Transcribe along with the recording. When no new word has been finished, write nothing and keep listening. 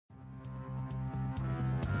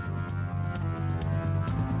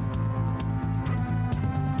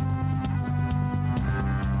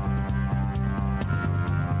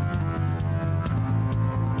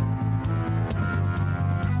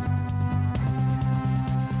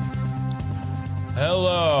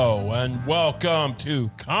Hello and welcome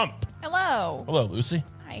to Comp. Hello. Hello, Lucy.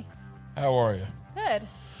 Hi. How are you? Good.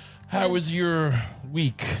 How was your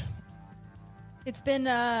week? It's been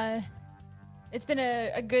a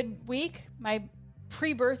good week. My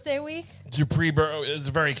pre-birthday week. It's your It's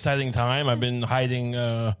a very exciting time. I've been hiding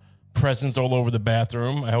presents all over the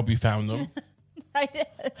bathroom. I hope you found them. I did.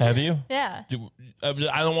 Have you? Yeah. I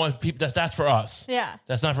don't want people. That's for us. Yeah.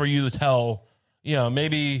 That's not for you to tell. You know,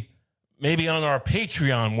 maybe on our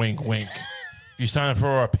Patreon. Wink, wink. If you sign up for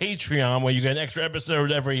our Patreon, where you get an extra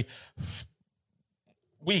episode every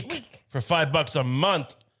week for $5 a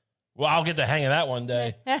month. Well, I'll get the hang of that one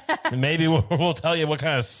day. And maybe we'll tell you what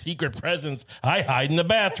kind of secret presents I hide in the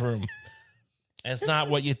bathroom. It's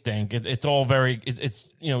not what you think. It's all very, it's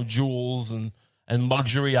jewels and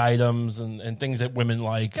luxury items and things that women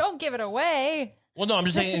like. Don't give it away. Well, no, I'm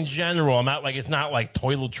just saying in general. I'm not like, it's not like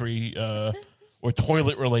toiletry or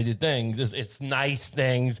toilet related things. It's nice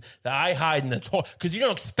things that I hide in the toilet, because you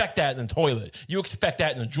don't expect that in the toilet. You expect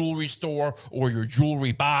that in a jewelry store or your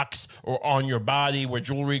jewelry box or on your body where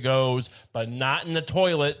jewelry goes, but not in the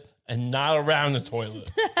toilet and not around the toilet.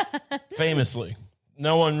 Famously,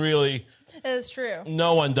 no one really. It's true.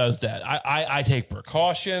 No one does that. I take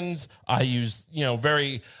precautions. I use, you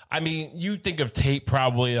think of tape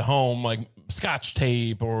probably at home, like Scotch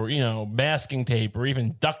tape or, masking tape or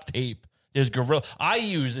even duct tape. There's Gorilla. I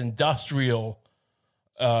use industrial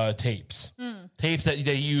tapes. Tapes that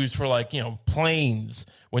they use for planes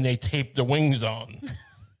when they tape the wings on,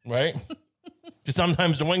 right? Because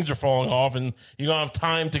sometimes the wings are falling off and you don't have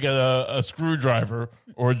time to get a screwdriver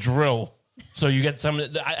or a drill. So you get some,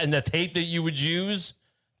 and the tape that you would use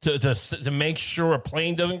to make sure a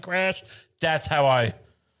plane doesn't crash. That's how I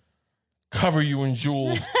cover you in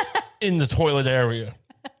jewels in the toilet area.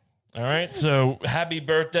 All right. So happy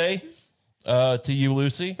birthday to you,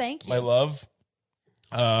 Lucy. Thank you, my love.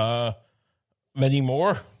 Many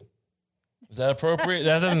more. Is that appropriate?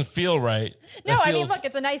 That doesn't feel right. No, I mean, look,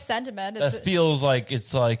 it's a nice sentiment. Feels like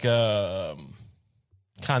it's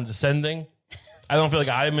condescending. I don't feel like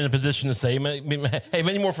I'm in a position to say, hey,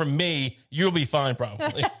 many more from me, you'll be fine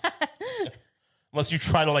probably. Unless you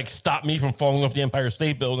try to stop me from falling off the Empire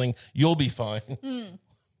State Building, you'll be fine.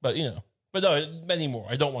 But no, many more.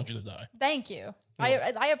 I don't want you to die. Thank you.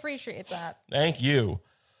 I appreciate that. Thank you.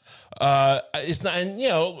 It's not,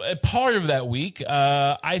 and part of that week,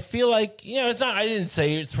 I feel like, it's not, I didn't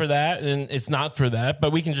say it's for that and it's not for that,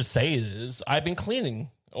 but we can just say it is. I've been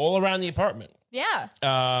cleaning all around the apartment. Yeah.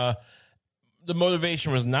 The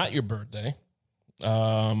motivation was not your birthday.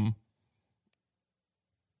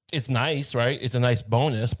 It's nice, right? It's a nice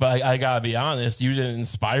bonus, but I gotta be honest, you didn't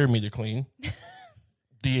inspire me to clean.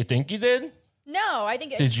 Do you think you did? No, I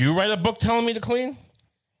think. Did you write a book telling me to clean?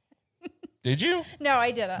 Did you? No,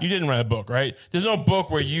 I didn't. You didn't write a book, right? There's no book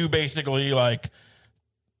where you basically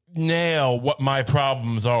nail what my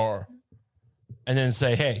problems are and then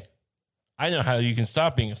say, hey, I know how you can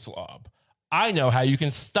stop being a slob. I know how you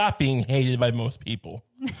can stop being hated by most people.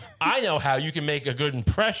 I know how you can make a good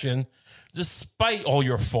impression despite all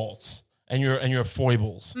your faults and your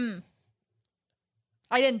foibles.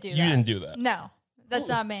 I didn't do that. You didn't do that. No, that's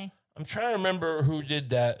not me. I'm trying to remember who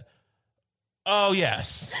did that. Oh,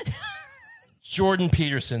 yes. Jordan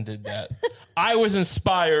Peterson did that. I was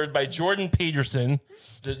inspired by Jordan Peterson,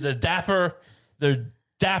 the dapper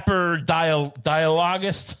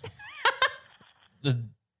dialogist. The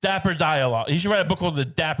Dapper Dialogue. He should write a book called The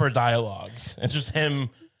Dapper Dialogues. It's just him,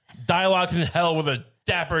 Dialogues in Hell with a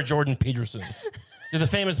dapper Jordan Peterson. There's a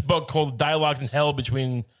famous book called Dialogues in Hell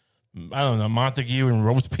between, I don't know, Montague and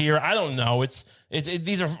Robespierre. I don't know.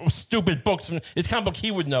 These are stupid books. It's kind of book he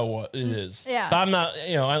would know what it is. Yeah. But I'm not,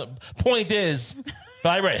 point is, but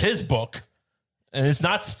I read his book. And it's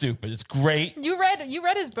not stupid. It's great. You read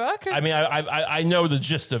his book? I mean, I know the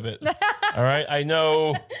gist of it. All right. I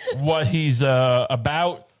know what he's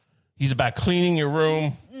about. He's about cleaning your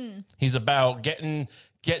room. He's about getting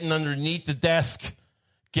underneath the desk,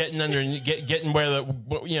 getting where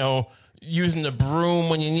the using the broom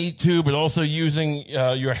when you need to, but also using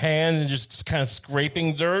your hand and just kind of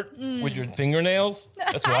scraping dirt with your fingernails.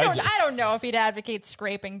 That's what I did. I don't know if he'd advocate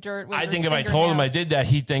scraping dirt with I think if I told him I did that,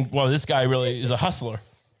 he'd think, well, this guy really is a hustler.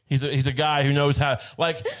 He's a guy who knows how,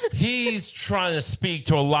 he's trying to speak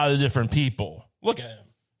to a lot of different people. Look at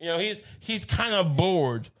him. He's kind of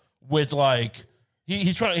bored with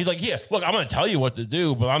he's like, yeah, look, I'm going to tell you what to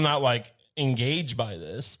do, but I'm not engaged by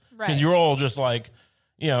this. Because Right. you're all just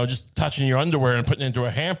just touching your underwear and putting it into a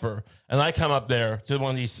hamper. And I come up there to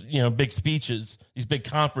one of these, big speeches, these big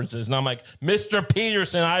conferences. And I'm like, Mr.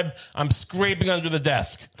 Peterson, I'm scraping under the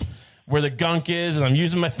desk where the gunk is, and I'm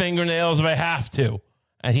using my fingernails if I have to.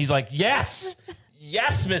 And he's like, yes,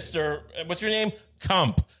 yes, Mr. What's your name?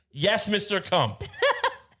 Kump. Yes, Mr. Kump.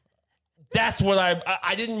 That's what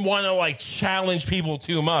I didn't want to like challenge people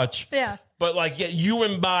too much. Yeah. But like, yeah, you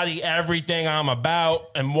embody everything I'm about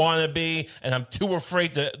and want to be, and I'm too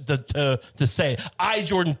afraid to say it. I,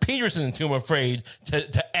 Jordan Peterson, am too afraid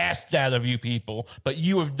to ask that of you people, but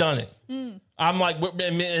you have done it. I'm like,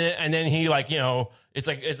 and then he like, you know, it's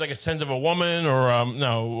like a sense of a woman, or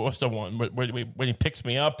no, what's the one when he picks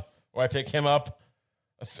me up or I pick him up,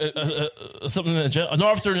 something an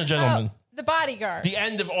officer and a gentleman. Oh, the bodyguard. The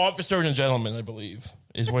end of Officer and a Gentleman, I believe,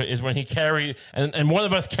 is when he carry and one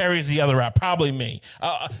of us carries the other out. Probably me.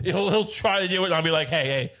 He'll try to do it, and I'll be like,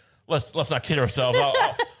 hey, let's not kid ourselves.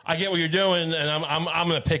 I get what you're doing, and I'm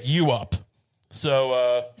gonna pick you up.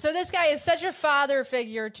 So this guy is such a father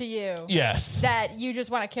figure to you. Yes. That you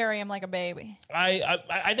just want to carry him like a baby.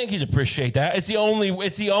 I think he'd appreciate that. It's the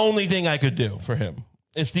only thing I could do for him.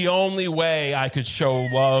 It's the only way I could show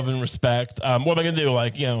love and respect. What am I gonna do?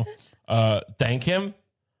 Like, you know. Thank him?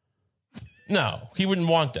 No, he wouldn't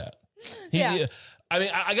want that. Yeah. I mean,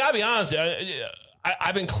 I gotta be honest.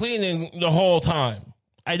 I've been cleaning the whole time.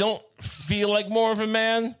 I don't feel like more of a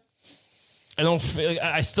man. I don't feel.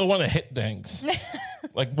 I still want to hit things,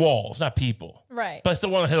 like walls, not people. Right. But I still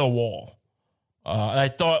want to hit a wall. And I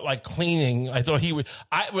thought, like cleaning. I thought he would.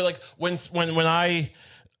 Like when I.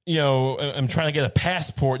 You know, I'm trying to get a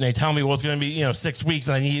passport, and they tell me, well, it's going to be 6 weeks,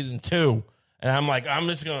 and I need it in 2. And I'm like, I'm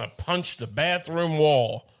just gonna punch the bathroom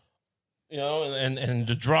wall, and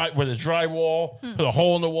the drywall, put a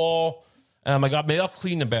hole in the wall, and I'm like, maybe I'll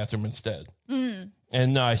clean the bathroom instead. And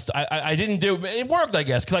no, I didn't do it. It worked, I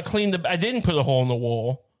guess, because I didn't put a hole in the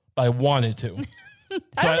wall, but I wanted to.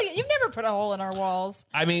 I don't think you've never put a hole in our walls.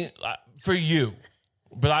 I mean, for you.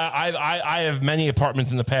 But I have many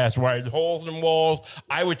apartments in the past where I had holes in walls.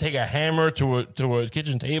 I would take a hammer to a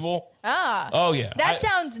kitchen table. Oh yeah, that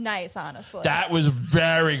sounds nice. Honestly, that was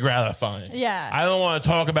very gratifying. Yeah, I don't want to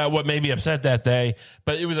talk about what made me upset that day,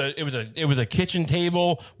 but it was a kitchen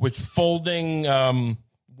table with folding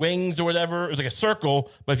wings or whatever. It was like a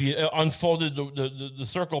circle, but if you unfolded the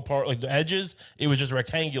circle part, like the edges, it was just a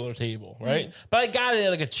rectangular table, right? But I got it at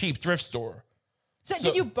like a cheap thrift store. So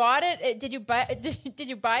did you bought it? Did you buy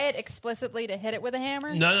it explicitly to hit it with a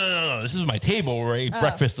hammer? No. This is my table where I ate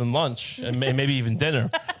breakfast and lunch and maybe even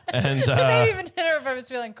dinner. And maybe even dinner if I was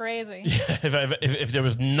feeling crazy. Yeah, if there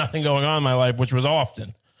was nothing going on in my life, which was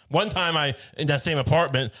often. One time in that same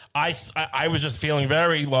apartment, I was just feeling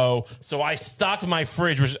very low, so I stocked my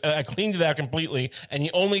fridge, which I cleaned it out completely, and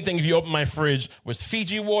the only thing if you open my fridge was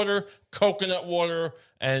Fiji water, coconut water,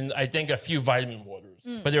 and I think a few vitamin waters.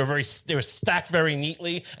 But they were stacked very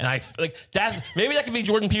neatly, and I like that. Maybe that could be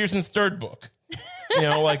Jordan Peterson's third book.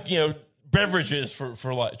 Beverages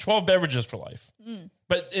for life, 12 beverages for life.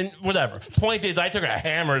 But whatever. Point is, I took a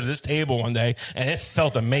hammer to this table one day, and it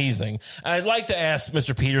felt amazing. And I'd like to ask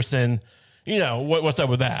Mr. Peterson, what's up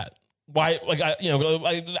with that? Why? Like,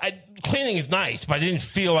 cleaning is nice, but I didn't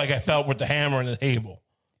feel like I felt with the hammer on the table.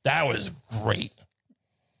 That was great.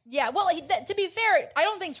 Yeah, well, to be fair, I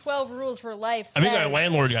don't think 12 Rules for Life says... I think my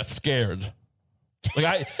landlord got scared.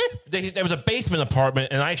 Like there was a basement apartment,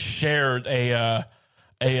 and I shared a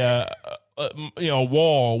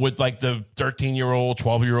wall with like the 13-year-old,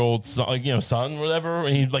 12-year-old son, whatever,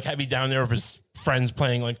 and he'd like have me down there with his friends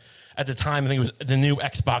playing like. At the time, I think it was the new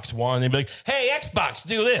Xbox One. They'd be like, "Hey, Xbox,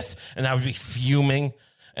 do this," and I would be fuming.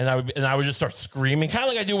 And I would just start screaming, kind of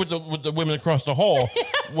like I do with the women across the hall.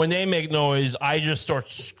 When they make noise, I just start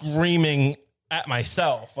screaming at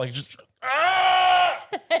myself, like just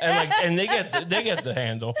and they get the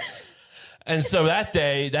handle. And so that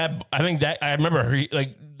day, I remember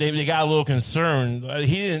they got a little concerned.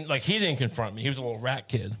 He didn't confront me. He was a little rat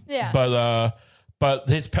kid. Yeah. But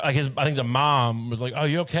his I think the mom was like, "Oh,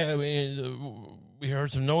 you okay? I mean, we heard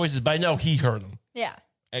some noises," but I know he heard them. Yeah.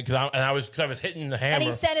 Because I was hitting the hammer. And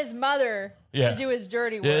he sent his mother to do his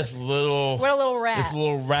dirty work. What a little rat. This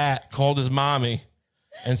little rat called his mommy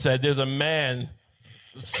and said, "There's a man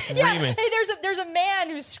screaming." Yeah, hey, there's a man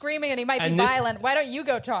who's screaming and he might be violent. Why don't you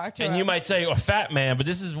go talk to him? And you might say, a fat man, but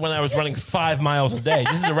this is when I was running 5 miles a day.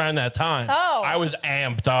 This is around that time. Oh. I was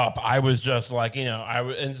amped up. I was just like,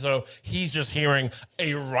 and so he's just hearing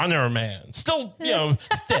a runner man. Still,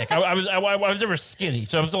 thick. I was never skinny,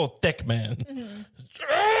 so I was still a thick man. Mm-hmm.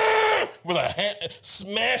 With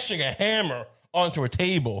smashing a hammer onto a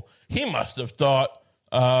table. He must have thought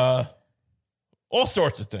all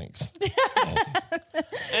sorts of things.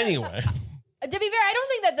 Anyway, to be fair,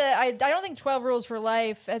 I don't think 12 Rules for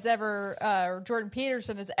Life has ever, or Jordan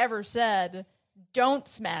Peterson has ever said, don't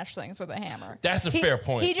smash things with a hammer. That's a fair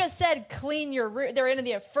point. He just said clean your room. They're in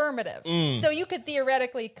the affirmative. So you could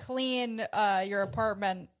theoretically clean your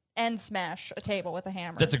apartment and smash a table with a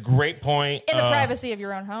hammer. That's a great point. In the privacy of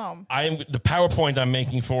your own home. The PowerPoint I'm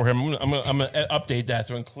making for him, I'm gonna update that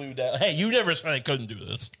to include that. Hey, you never said I couldn't do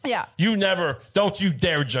this. Yeah. You never. Don't you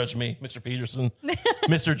dare judge me, Mr. Peterson.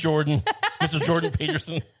 Mr. Jordan. Mr. Jordan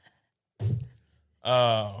Peterson.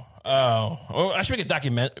 Oh, I should make a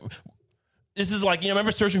document. This is like,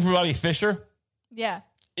 remember Searching for Bobby Fischer? Yeah.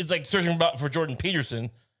 It's like searching for Jordan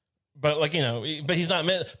Peterson, but like, but he's not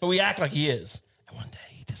meant, but we act like he is. And one day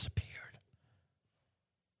he disappeared.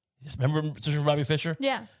 You just remember Searching for Bobby Fischer?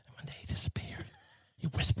 Yeah. And one day he disappeared. He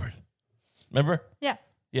whispered. Remember? Yeah.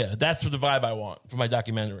 Yeah, that's the vibe I want for my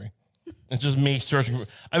documentary. It's just me searching for,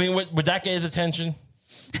 would that get his attention?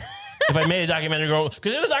 If I made a documentary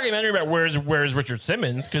because there's a documentary about where's Richard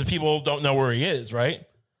Simmons, because people don't know where he is, right?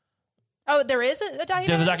 Oh, there is a documentary?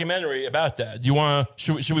 There's a documentary about that. Do you want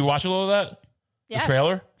to, should we watch a little of that? Yeah. The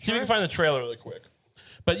trailer? See if Sure. we can find the trailer really quick.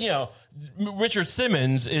 But, Richard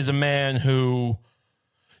Simmons is a man who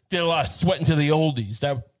did a lot of sweating to the oldies.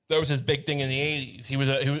 That was his big thing in the 80s. He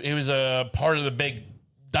was a part of the big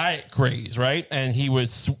diet craze, right? And he would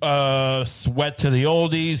sweat to the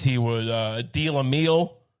oldies. He would deal a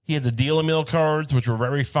meal. He had the deal a meal cards, which were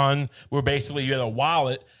very fun. Where basically you had a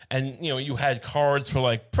wallet, and you had cards for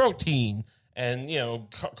like protein and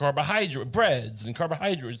carbohydrate breads and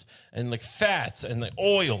carbohydrates and like fats and like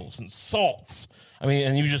oils and salts.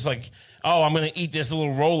 And you just like, oh, I'm gonna eat this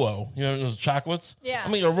little Rolo. Those chocolates. Yeah.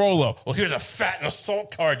 I'm gonna eat a Rolo. Well, here's a fat and a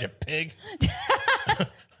salt card, you pig.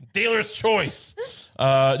 Dealer's choice.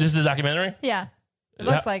 This is a documentary. Yeah. It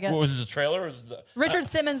looks like it. What was it? A trailer? Or Richard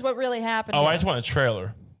Simmons, what really happened? Oh, to I him. just want a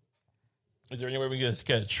trailer. Is there any way we can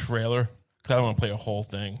get a trailer? Because I don't want to play a whole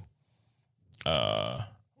thing.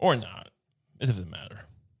 Or not. It doesn't matter.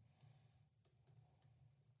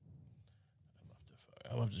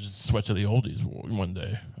 I love to just sweat to the oldies one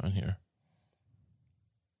day on here.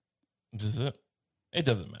 Is this it? It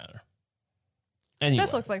doesn't matter. Anyway.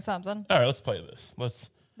 This looks like something. All right, let's play this.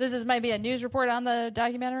 This is maybe a news report on the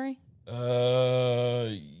documentary?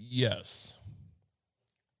 Yes.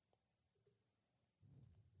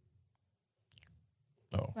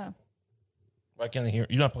 Oh. Why can't I hear?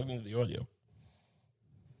 You're not plugged into the audio.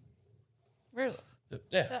 Really?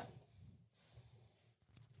 Yeah.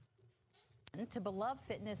 To beloved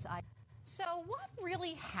fitness icon. So what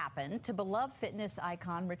really happened to beloved fitness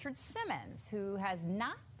icon Richard Simmons, who has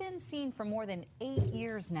not been seen for more than 8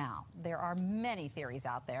 years now? There are many theories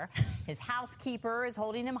out there. His housekeeper is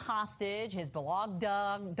holding him hostage. His beloved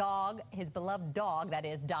dog, that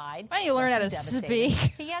is, died. Why don't you learn how to Devastating.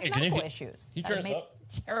 speak? He has Hey, medical issues. Can you turn this up?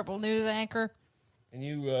 Terrible news anchor. Can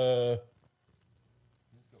you let's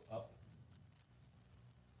go up?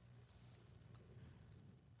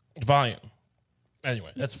 Volume.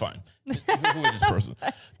 Anyway, that's fine. Who is this person?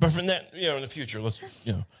 But from that, in the future, let's, do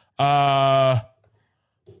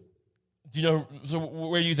you know, so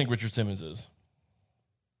where do you think Richard Simmons is?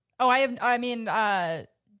 Oh,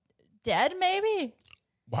 dead maybe?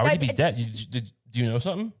 Why would he be dead? Do you know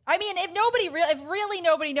something? If really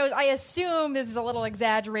nobody knows, I assume this is a little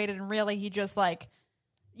exaggerated and really he just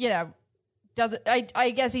doesn't,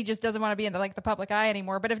 I guess he just doesn't want to be in the public eye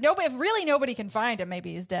anymore. But if really nobody can find him,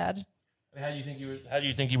 maybe he's dead. How do you think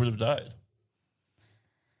he would have died?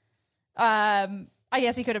 I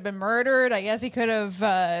guess he could have been murdered. I guess he could have,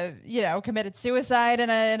 committed suicide in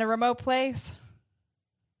a remote place.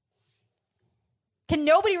 Can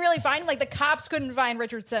nobody really find him? Like the cops couldn't find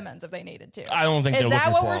Richard Simmons if they needed to. I don't think they're Is that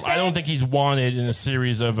looking what for we're him. saying? I don't think he's wanted in a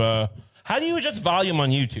series of. How do you adjust volume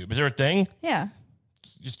on YouTube? Is there a thing? Yeah.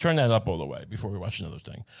 Just turn that up all the way before we watch another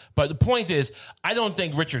thing. But the point is, I don't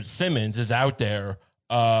think Richard Simmons is out there,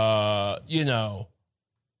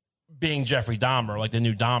 being Jeffrey Dahmer, like the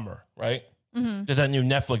new Dahmer, right? Mm-hmm. There's that new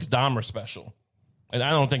Netflix Dahmer special. And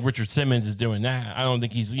I don't think Richard Simmons is doing that. I don't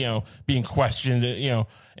think he's, being questioned, in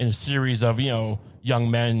a series of,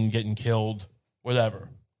 young men getting killed, whatever.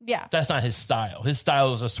 Yeah. That's not his style. His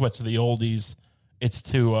style is a sweat to the oldies. It's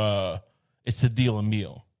to deal a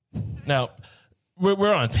meal. Now,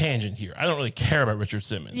 we're on a tangent here. I don't really care about Richard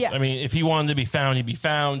Simmons. Yeah. If he wanted to be found, he'd be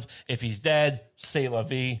found. If he's dead, c'est la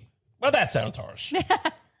vie. Well, that sounds harsh.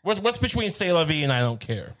 What's between c'est la vie and I don't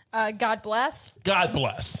care? God bless. God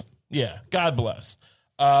bless. Yeah, God bless.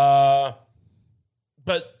 But,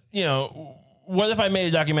 what if I made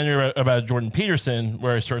a documentary about Jordan Peterson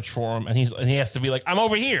where I search for him and he has to be like, I'm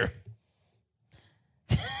over here.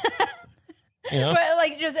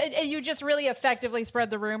 But you just really effectively spread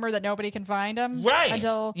the rumor that nobody can find him. Right.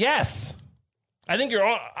 Until Yes. I think you're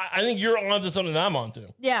on. I think you're onto something that I'm onto.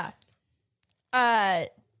 Yeah. How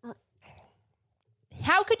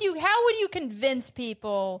would you convince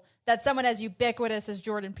people that someone as ubiquitous as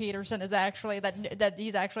Jordan Peterson is actually that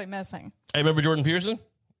he's actually missing? I remember Jordan Peterson.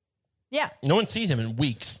 Yeah. No one's seen him in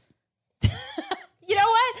weeks. You know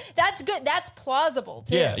what? That's good. That's plausible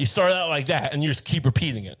too. Yeah, you start out like that, and you just keep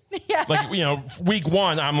repeating it. Yeah. Like, week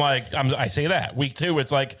one, I say that. Week two,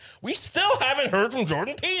 it's like, we still haven't heard from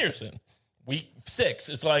Jordan Peterson. Week 6,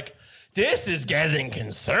 it's like, this is getting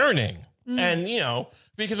concerning. And,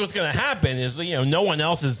 because what's going to happen is, no one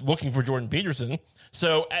else is looking for Jordan Peterson.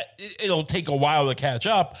 So it'll take a while to catch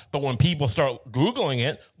up. But when people start Googling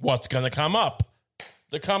it, what's going to come up?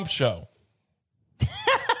 The Kump Show.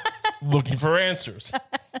 Looking for answers.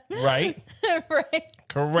 Right? Right.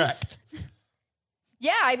 Correct.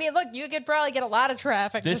 Yeah, I mean, look, you could probably get a lot of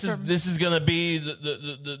traffic. This is going to be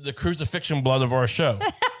the crucifixion blood of our show,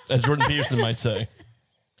 as Jordan Peterson might say.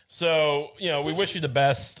 So, we wish you the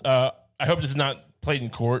best. I hope this is not played in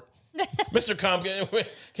court. Mr. Kump,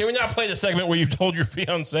 can we not play the segment where you told your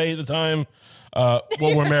fiance at the time, well,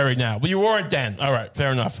 we're married now. Well, you weren't then. All right,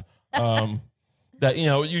 fair enough. That,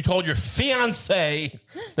 you told your fiance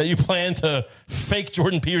that you plan to fake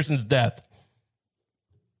Jordan Peterson's death.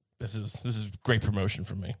 This is great promotion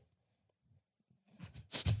for me.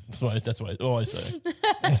 That's all I say.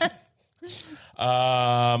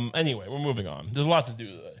 Anyway, we're moving on. There's a lot to do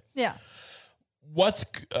today. Yeah. All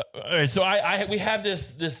right? So we have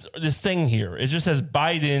this thing here. It just says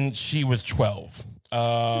Biden. She was 12.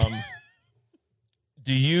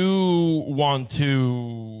 Do you want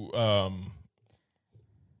to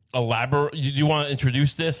elaborate? Do you want to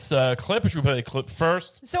introduce this clip, or should we play the clip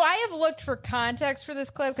first? So I have looked for context for this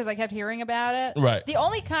clip because I kept hearing about it. Right. The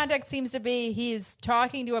only context seems to be he's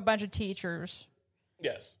talking to a bunch of teachers.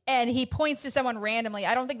 Yes. And he points to someone randomly.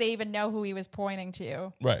 I don't think they even know who he was pointing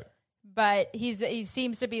to. Right. But he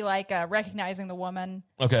seems to be like recognizing the woman.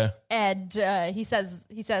 Okay. And he says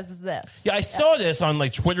this. Yeah, I saw this on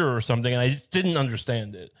like Twitter or something, and I just didn't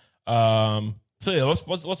understand it. So yeah,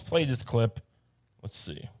 let's play this clip. Let's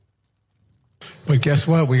see. But guess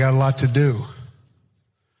what? We got a lot to do.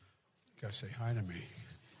 You gotta say hi to me.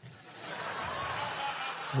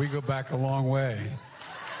 We go back a long way.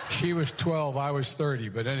 She was 12, I was 30,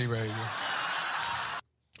 but anyway.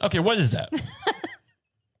 Okay, what is that?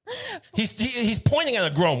 He's pointing at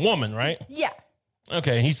a grown woman, right? Yeah.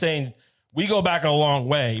 Okay, he's saying we go back a long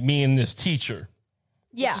way, me and this teacher.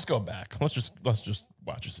 Yeah. Let's just go back. Let's just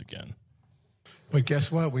watch this again. But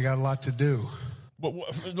guess what? We got a lot to do. Well,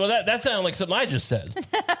 that sounded like something I just said.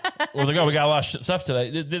 Well, we got a lot of stuff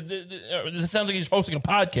today. This sounds like he's hosting a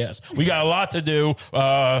podcast. We got a lot to do.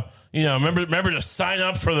 Remember to sign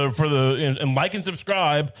up for the and like and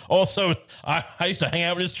subscribe. Also, I used to hang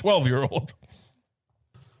out with this 12-year-old.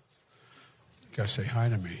 Gotta say hi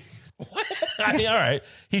to me. I mean, all right.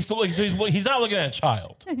 He's not looking at a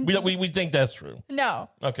child. We think that's true.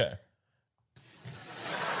 No. Okay.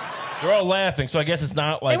 They're all laughing, so I guess it's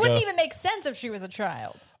not like it wouldn't even make sense if she was a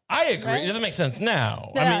child. I agree. Right? It doesn't make sense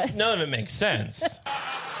now. Yeah. I mean, none of it makes sense.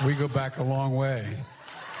 We go back a long way.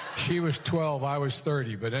 She was 12, I was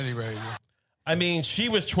 30, but anyway. I mean, she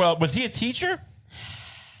was 12. Was he a teacher?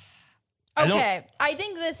 Okay, I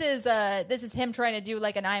think this is him trying to do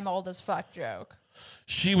like an "I'm old as fuck" joke.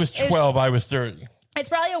 She was 12. I was 30. It's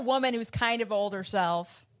probably a woman who's kind of old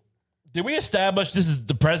herself. Did we establish this is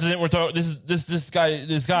the president we're talking? This guy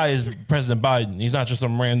is President Biden. He's not just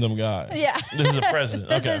some random guy. Yeah, this is the president.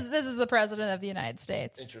 This is the president of the United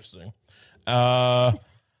States. Interesting. To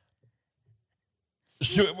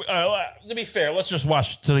be fair, let's just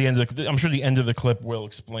watch to the end of I'm sure the end of the clip will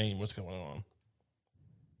explain what's going on.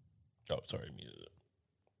 Oh, sorry, I muted it.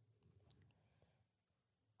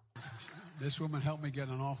 This woman helped me get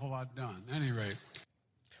an awful lot done. Anyway.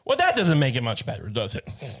 Well, that doesn't make it much better, does it?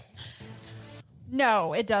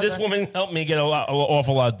 No, it doesn't. This woman helped me get an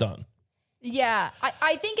awful lot done. Yeah,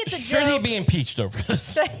 I think it's a Should joke. he be impeached over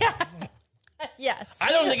this? Yes. I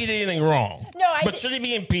don't think he did anything wrong. No, but should he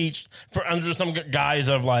be impeached for under some guise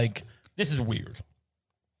of like, this is weird?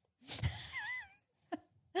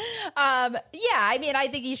 Yeah, I mean, I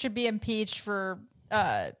think he should be impeached for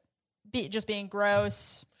just being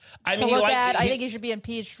gross. I think he should be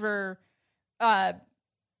impeached for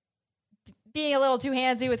being a little too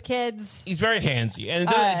handsy with kids. He's very handsy, and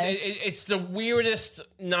it's the weirdest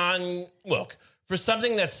look for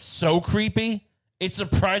something that's so creepy. It's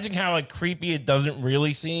surprising how like creepy it doesn't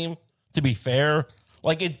really seem. To be fair,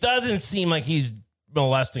 like it doesn't seem like he's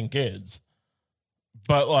molesting kids,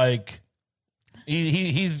 but like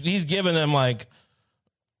he's giving them like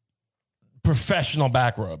professional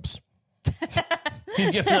back rubs.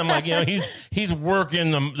 He's giving them like, he's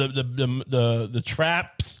working the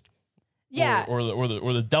traps, yeah, or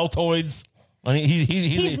the deltoids. I mean,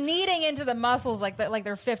 he's kneading into the muscles like they're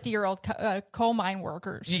 50-year-old coal mine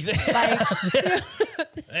workers. Like,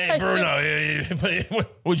 hey, Bruno,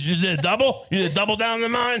 what you did a double? You did a double down the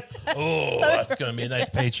mine? Oh, that's gonna be a nice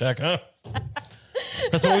paycheck, huh?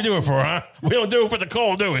 That's what we do it for, huh? We don't do it for the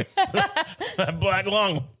coal, do we? That black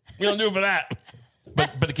lung, we don't do it for that.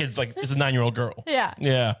 But the kid's like, it's a 9-year-old girl. Yeah,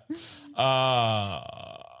 yeah.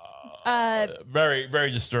 Very,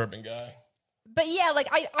 very disturbing guy. But yeah, like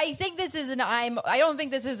I think this is I don't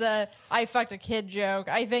think this is a I fucked a kid joke.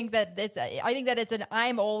 I think that it's an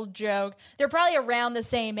I'm old joke. They're probably around the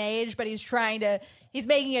same age, but he's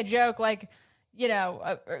making a joke like,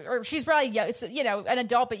 or she's probably, an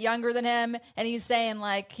adult but younger than him, and he's saying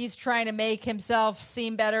like he's trying to make himself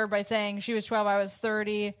seem better by saying she was 12, I was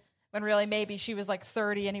 30, when really maybe she was like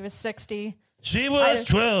 30 and he was 60. She was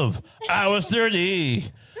 12, I was 30.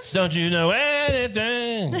 Don't you know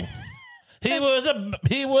anything? He was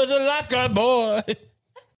a lifeguard boy.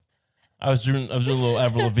 I was doing a little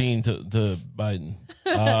Avril Lavigne to Biden.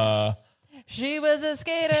 She was a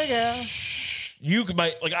skater girl. You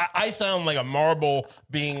might like I sound like a marble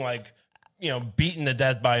being like beaten to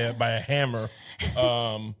death by a hammer.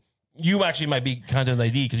 You actually might be content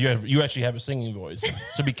ID because you actually have a singing voice.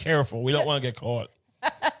 So be careful. We don't want to get caught. I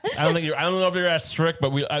don't know if you're that strict,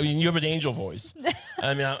 but you have an angel voice.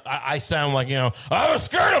 I mean, I sound like I'm a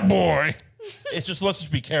skater boy. It's just let's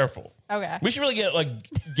just be careful. Okay. We should really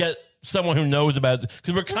get someone who knows about it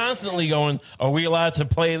because we're constantly going. Are we allowed to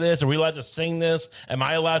play this? Are we allowed to sing this? Am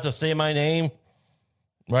I allowed to say my name?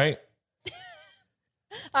 Right.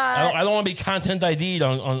 I don't want to be content ID'd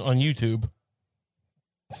on YouTube.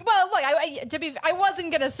 Well, look, I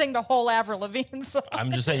wasn't gonna sing the whole Avril Lavigne song.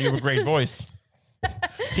 I'm just saying you have a great voice.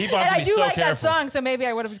 People have to be so like careful. That song, so maybe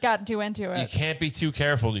I would have gotten too into it. You can't be too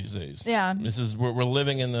careful these days. Yeah, we're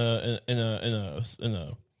living in a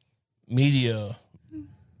media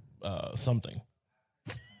something.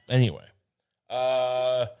 Anyway,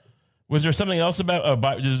 was there something else about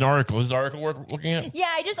there's an article? Is the article worth looking at? Yeah,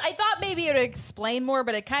 I thought maybe it would explain more,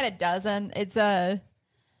 but it kind of doesn't. It's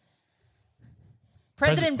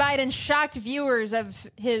President Biden shocked viewers of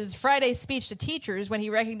his Friday speech to teachers when he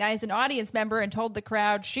recognized an audience member and told the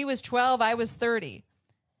crowd, she was 12, I was 30.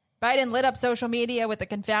 Biden lit up social media with a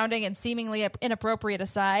confounding and seemingly inappropriate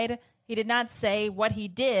aside. He did not say what he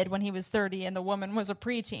did when he was 30 and the woman was a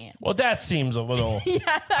preteen. Well, that seems a little...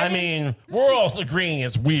 yeah, I mean, we're all agreeing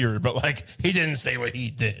it's weird, but like, he didn't say what he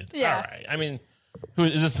did. Yeah. All right. I mean... Who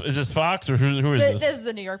is this? Is this Fox or who is this? This is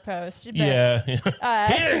the New York Post. But, yeah, he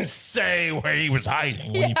didn't say where he was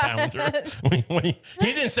hiding when he found her.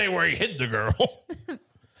 He didn't say where he hid the girl.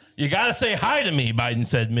 You got to say hi to me, Biden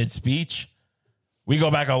said mid-speech. We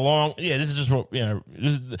go back a long. Yeah, this is just what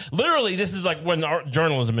this is like when our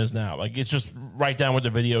journalism is now. Like it's just write down what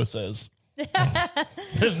the video says.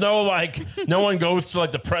 There's no no one goes to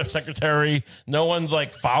like the press secretary. No one's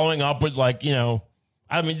like following up with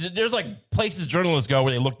I mean, there's like places journalists go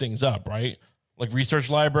where they look things up, right? Like research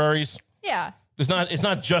libraries. Yeah. It's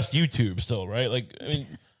not just YouTube still, right? Like, I mean,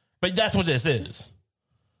 but that's what this is.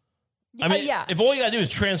 I mean, if all you gotta do is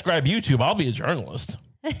transcribe YouTube, I'll be a journalist.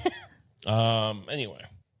 Anyway.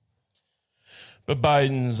 But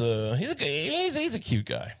Biden's, he's a cute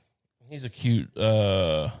guy. He's a cute,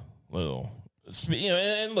 little,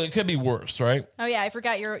 and look, it could be worse, right? Oh yeah, I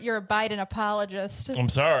forgot you're a Biden apologist. I'm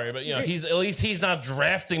sorry, but he's not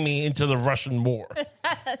drafting me into the Russian war,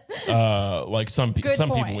 like some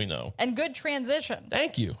people we know. And good transition.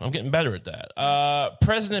 Thank you. I'm getting better at that.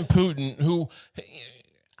 President Putin, who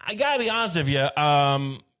I gotta be honest with you,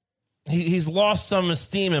 he's lost some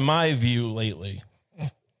esteem in my view lately.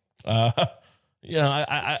 I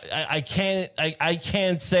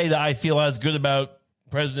can't say that I feel as good about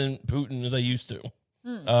President Putin as I used to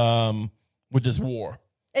with this war.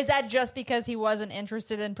 Is that just because he wasn't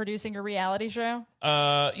interested in producing a reality show?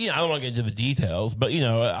 I don't want to get into the details, but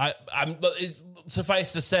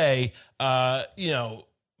suffice to say, my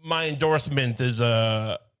endorsement is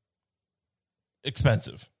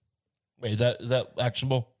expensive. Wait, is that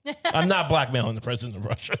actionable? I'm not blackmailing the president of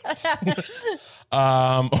Russia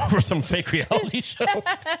over some fake reality show.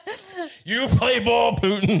 You play ball,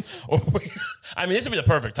 Putin. I mean, this would be the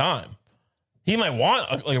perfect time. He might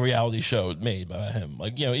want a reality show made by him,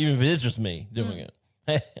 even if it is just me doing it.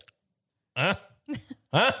 Hey, huh?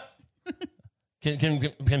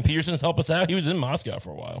 Can Peterson help us out? He was in Moscow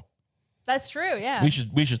for a while. That's true. Yeah,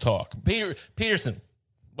 we should talk. Peterson,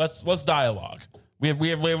 let's dialogue. We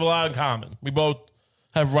have a lot in common. We both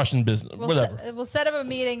have Russian business, whatever. We'll set up a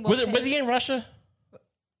meeting. Was he in Russia?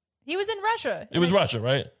 He was in Russia. It was Russia,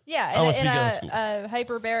 right? Yeah, in a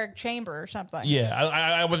hyperbaric chamber or something. Yeah,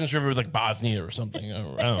 I wasn't sure if it was like Bosnia or something. I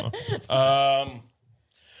don't know.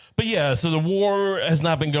 But yeah, so the war has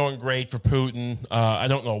not been going great for Putin. I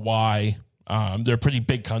don't know why. They're a pretty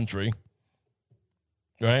big country,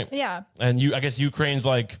 right? Yeah. And I guess Ukraine's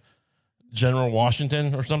like General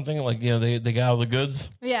Washington or something. Like, they got all the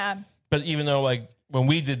goods. Yeah. But even though, like, when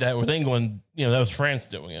we did that with England, that was France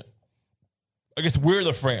doing it. I guess we're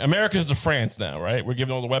the France. America's the France now, right? We're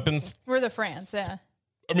giving all the weapons. We're the France, yeah.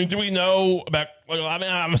 I mean, do we know about?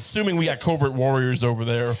 I'm assuming we got covert warriors over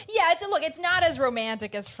there. Yeah, it's not as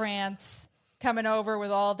romantic as France coming over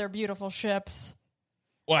with all of their beautiful ships.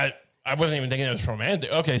 Well, I wasn't even thinking it was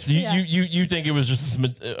romantic. Okay, so you think it was just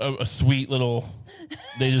a sweet little?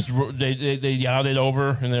 They just they yachted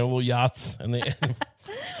over in their little yachts, and they.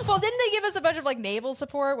 Well, didn't they give us a bunch of like naval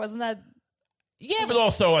support? Wasn't that? Yeah, but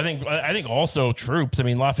also I think also troops. I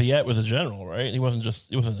mean, Lafayette was a general, right? He wasn't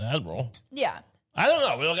an admiral. Yeah. I don't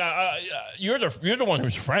know. Look, you're the one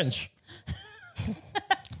who's French.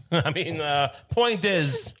 I mean, point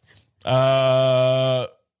is, France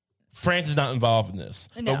is not involved in this,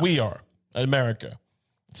 No. but we are, America.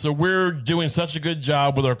 So we're doing such a good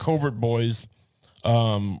job with our covert boys,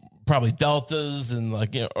 probably Deltas and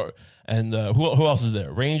who else is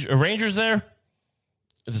there? Rangers there?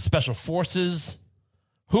 Is it Special Forces?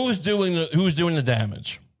 Who's doing the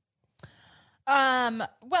damage?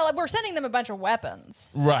 Well, we're sending them a bunch of weapons.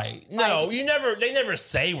 Right. No, they never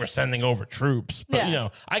say we're sending over troops.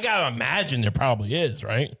 But, I got to imagine there probably is,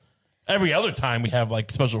 right? Every other time we have, like,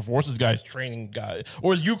 Special Forces guys training guys.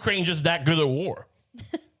 Or is Ukraine just that good at war?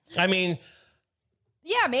 I mean.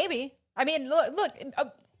 Yeah, maybe. I mean, look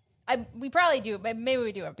we probably do. Maybe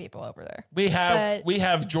we do have people over there. We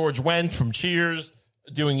have George Wendt from Cheers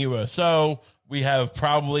doing USO. We have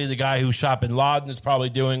probably the guy who shot Bin Laden is probably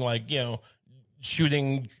doing, like,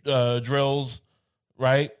 shooting drills,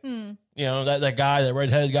 right? That guy, that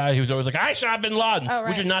redheaded guy who's always like, I shot Bin Laden,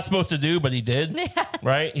 which you're not supposed to do, but he did,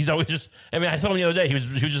 right? He's always just, I saw him the other day. He was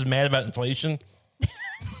just mad about inflation.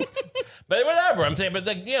 But whatever, I'm saying, but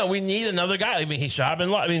we need another guy. I mean, he shot Bin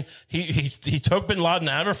Laden. I mean, he took Bin Laden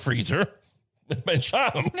out of a freezer and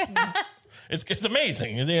shot him. It's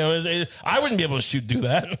amazing. I wouldn't be able to do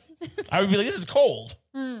that. I would be like, this is cold.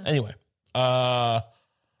 Anyway,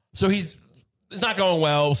 so it's not going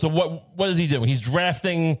well. So what is he doing? He's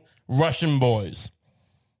drafting Russian boys.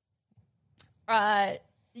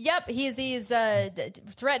 Yep. He's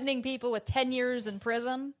threatening people with 10 years in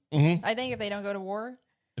prison. I think if they don't go to war.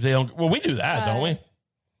 If they don't, well, we do that, don't we?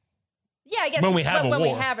 Yeah, I guess when we have we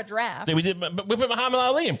have a draft. We did, but we put Muhammad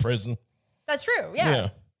Ali in prison. That's true.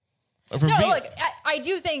 Yeah. I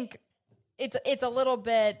do think it's a little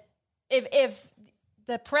bit if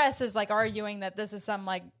the press is like arguing that this is some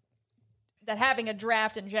like that having a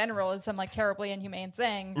draft in general is some like terribly inhumane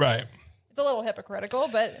thing. Right. It's a little hypocritical,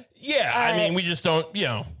 but yeah, I mean, we just don't,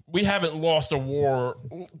 we haven't lost a war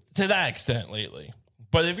to that extent lately.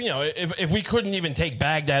 But if we couldn't even take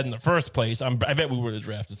Baghdad in the first place, I bet we would have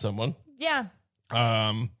drafted someone. Yeah.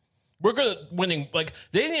 We're good at winning. Like,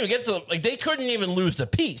 they didn't even get to, like, they couldn't even lose the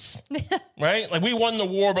peace. Right? Like, we won the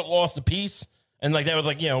war but lost the peace. And, like, that was,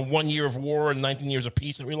 like, 1 year of war and 19 years of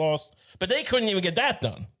peace that we lost. But they couldn't even get that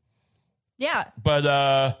done. Yeah.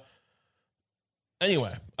 But,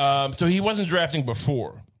 anyway, so he wasn't drafting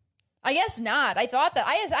before. I guess not. I thought that.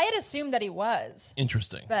 I had assumed that he was.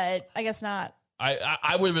 Interesting. But I guess not.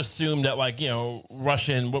 I would have assumed that, like,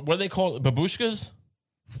 Russian, what do they call it? Babushkas?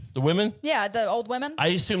 The women? Yeah, the old women. I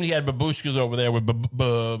assumed he had babushkas over there with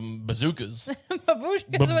bazookas.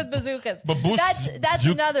 Babushkas with bazookas. That's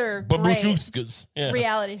another babushkas. Great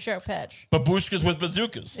reality show pitch. Babushkas with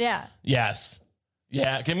bazookas. Yeah. Yes.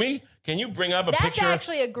 Yeah. Can you bring up a picture? That's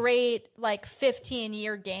actually a great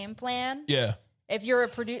 15-year game plan. Yeah. If you're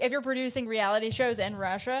producing reality shows in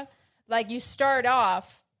Russia, like you start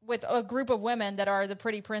off with a group of women that are the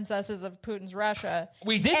pretty princesses of Putin's Russia.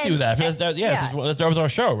 We did do that. That was our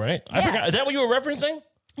show, right? I forgot. Is that what you were referencing?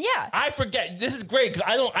 Yeah. I forget. This is great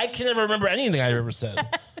because I can never remember anything I've ever said.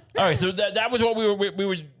 All right, so that was what we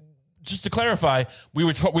were. Just to clarify, we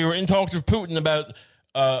were in talks with Putin about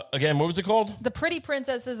again. What was it called? The Pretty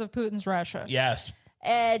Princesses of Putin's Russia. Yes.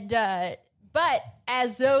 And but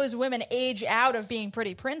as those women age out of being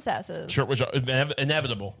pretty princesses, sure, which are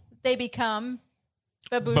inevitable, they become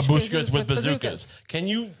babushkas with bazookas. Can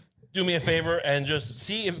you do me a favor and just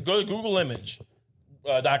go to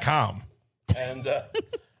googleimage.com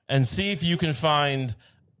and see if you can find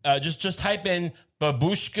just type in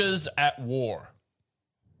babushkas at war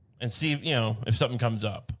and see, if something comes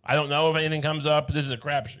up. I don't know if anything comes up. This is a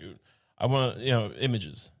crapshoot. I want,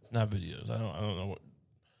 images, not videos. I don't know what.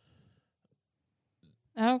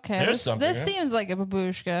 Okay. There's This, something, this yeah. seems like a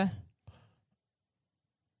babushka.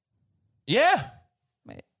 Yeah.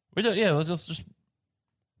 Wait. Let's just.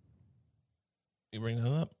 You bring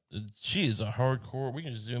that up? She is a hardcore. We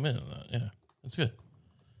can just zoom in on that. Yeah, that's good.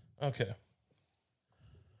 Okay.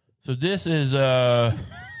 So this is a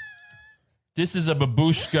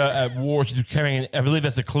babushka at war. She's carrying, I believe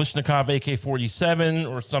that's a Kalashnikov AK-47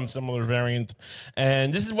 or some similar variant.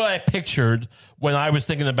 And this is what I pictured when I was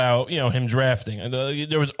thinking about, him drafting. And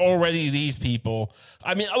there was already these people.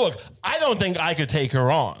 I mean, look, I don't think I could take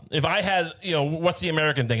her on. If I had, what's the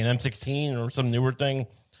American thing, an M16 or some newer thing?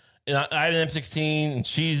 And I had an M16 and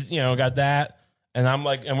she's, got that. And I'm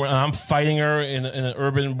like, and I'm fighting her in an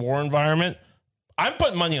urban war environment. I'm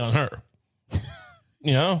putting money on her.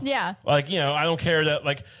 Yeah. Like, I don't care that,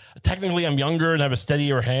 like, technically I'm younger and have a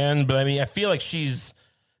steadier hand, but I mean, I feel like she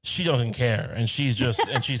doesn't care, and she's just,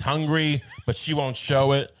 and she's hungry, but she won't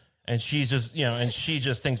show it, and she's just, and she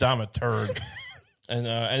just thinks I'm a turd, and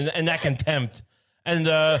that contempt. And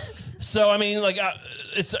so, I mean, like,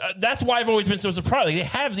 it's that's why I've always been so surprised. Like, they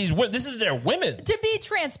have these women. This is their women. To be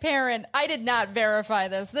transparent, I did not verify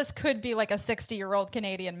this. This could be like a 60-year-old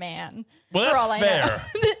Canadian man. Well, that's for all I fair.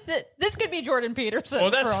 know. This could be Jordan Peterson.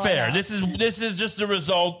 Well, that's for all I fair. know. This is just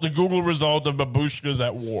the Google result of babushkas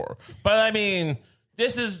at war. But I mean,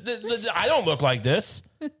 this is I don't look like this.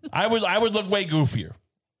 I would look way goofier.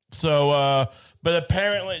 So, but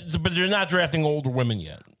apparently, but they're not drafting older women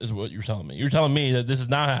yet, is what you're telling me. You're telling me that this is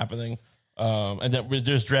not happening, and that we're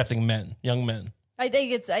just drafting men, young men. I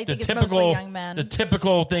think it's mostly young men. The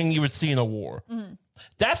typical thing you would see in a war. Mm-hmm.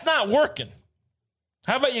 That's not working.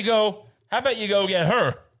 How about you go get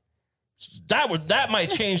her? That might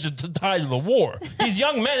change the tide of the war. These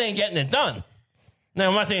young men ain't getting it done. Now,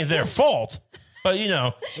 I'm not saying it's their fault, but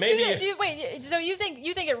maybe. Wait, so you think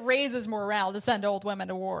it raises morale to send old women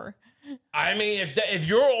to war? I mean, if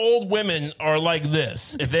your old women are like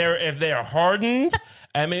this, if they're hardened,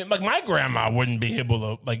 I mean, like my grandma wouldn't be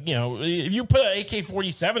able to, like, if you put an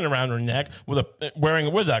AK-47 around her neck with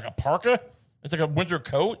wearing like a parka, it's like a winter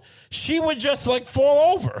coat, she would just like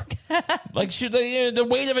fall over. Like the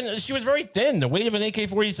weight of it, she was very thin. The weight of an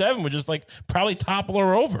AK-47 would just like probably topple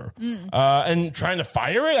her over. And trying to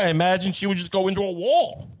fire it, I imagine she would just go into a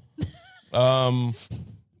wall.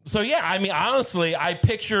 So yeah, I mean, honestly, I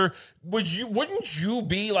picture, wouldn't you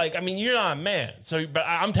be like, I mean, you're not a man, so, but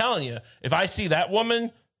I'm telling you, if I see that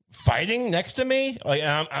woman fighting next to me, like,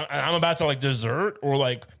 and I'm about to like desert or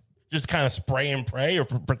like just kind of spray and pray or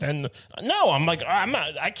pretend, no, I'm like,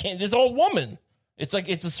 I can't, this old woman. It's like,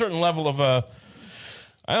 it's a certain level of, I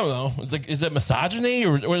don't know, it's like, is it misogyny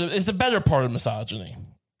or is a better part of misogyny?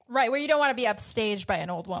 Right, where you don't want to be upstaged by an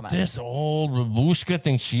old woman. This old babushka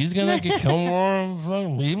thinks she's gonna kill more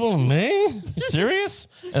fucking people than me? You serious?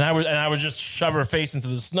 And I would just shove her face into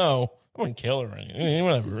the snow. I wouldn't kill her or anything.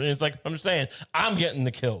 Whatever. It's like, I'm just saying, I'm getting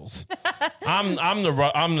the kills. I'm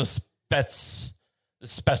the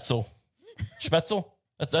Spetzel. Spetzel?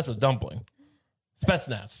 That's a dumpling.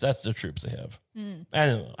 Spetsnaz. That's the troops they have.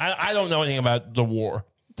 I don't know anything about the war,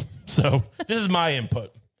 so this is my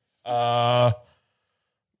input.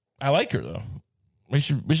 I like her though. We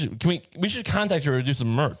should contact her to do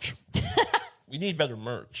some merch. We need better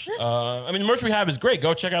merch. I mean, the merch we have is great.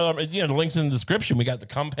 Go check out the links in the description. We got the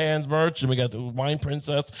Cumpans merch and we got the Wine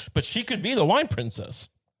Princess, but she could be the Wine Princess.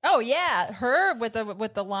 Oh yeah, her with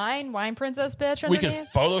the line Wine Princess bitch. We could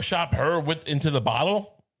Photoshop her into the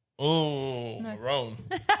bottle. Oh, Marone.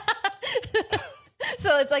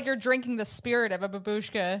 So it's like you're drinking the spirit of a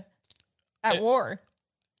babushka at war.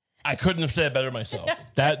 I couldn't have said it better myself.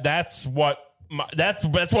 That's what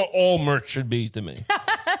all merch should be to me.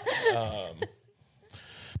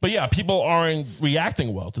 But yeah, people aren't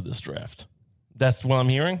reacting well to this draft. That's what I'm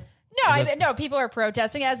hearing. No, people are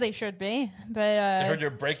protesting as they should be. But I heard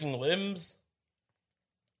they're breaking limbs.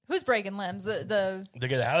 Who's breaking limbs? The to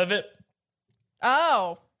get out of it.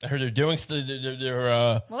 Oh, I heard they're doing. They're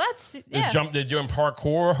well, that's yeah. They're doing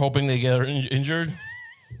parkour, hoping they get injured.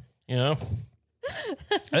 I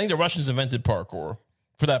think the Russians invented parkour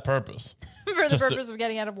for that purpose. For the purpose of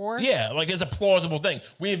getting out of war? Yeah, like it's a plausible thing.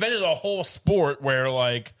 We invented a whole sport where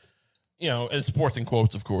like, and sports in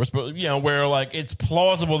quotes, of course, but where like it's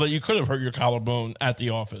plausible that you could have hurt your collarbone at the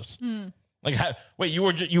office. Like, wait, you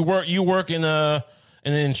work in an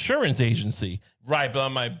insurance agency, right? But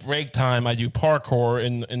on my break time, I do parkour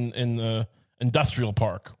in the industrial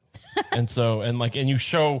park, and you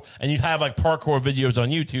have like parkour videos on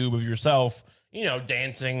YouTube of yourself.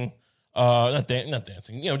 Dancing not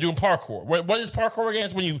dancing. Doing parkour. What is parkour again?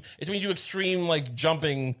 It's when you do extreme like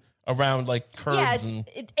jumping around like curves. Yeah,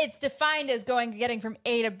 it's defined as getting from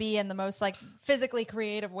A to B in the most like physically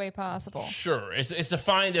creative way possible. Sure, it's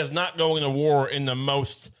defined as not going to war in the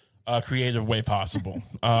most creative way possible.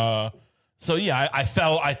 So yeah, I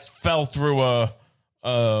fell through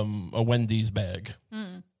a Wendy's bag.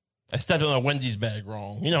 I stepped on a Wendy's bag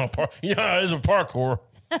wrong. You know how it is with parkour.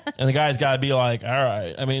 And the guy's got to be like, all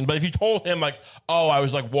right. I mean, but if you told him like, oh, I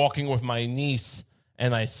was like walking with my niece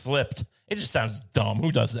and I slipped, it just sounds dumb.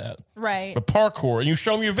 Who does that? Right. But parkour, and you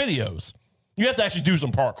show him your videos. You have to actually do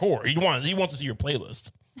some parkour. He wants to see your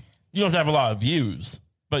playlist. You don't have to have a lot of views,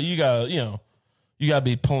 but you gotta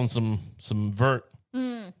be pulling some vert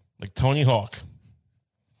like Tony Hawk.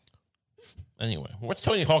 Anyway, what's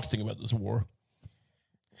Tony Hawk's thing about this war?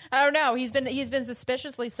 I don't know. He's been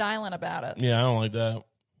suspiciously silent about it. Yeah, I don't like that.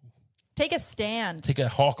 Take a stand. Take a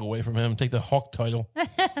Hawk away from him. Take the Hawk title.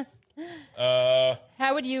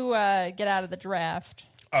 How would you get out of the draft?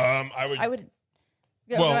 I would.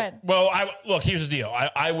 Go ahead. Look. Here's the deal.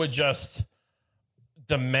 I would just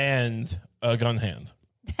demand a gun hand,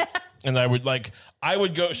 and I would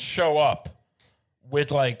go show up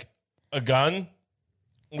with like a gun,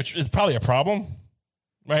 which is probably a problem,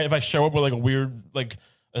 right? If I show up with like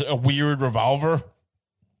a weird revolver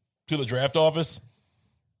to the draft office,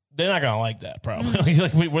 they're not gonna like that. Probably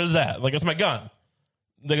like, wait, what is that? Like, it's my gun.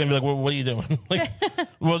 They're gonna be like, well, what are you doing? Like,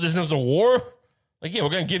 well, this is a war. Like, yeah, we're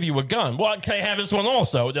going to give you a gun. Well, can I have this one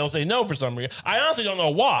also? They'll say no for some reason. I honestly don't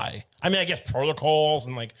know why. I mean, I guess protocols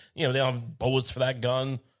and, like, they don't have bullets for that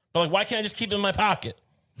gun. But, like, why can't I just keep it in my pocket?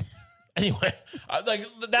 Anyway,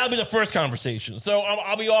 that'll be the first conversation. So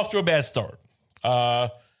I'll be off to a bad start.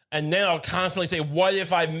 And then I'll constantly say, what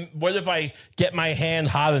if I get my hand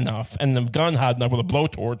hot enough and the gun hot enough with a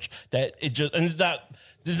blowtorch that it just, and this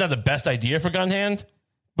is not the best idea for gun hand,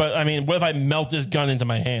 but, I mean, what if I melt this gun into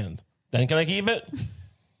my hand? Then can I keep it?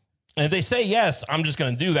 And if they say yes, I'm just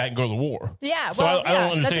going to do that and go to war. Yeah, so I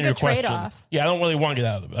don't understand your question. Trade-off. Yeah, I don't really want to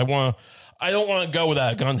get out of it. I don't want to go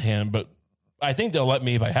without a gun hand, but I think they'll let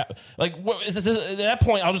me if I have. Like, at that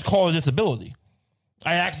point, I'll just call it a disability.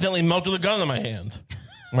 I accidentally melted a gun in my hand,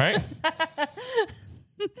 right?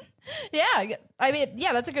 Yeah, I mean,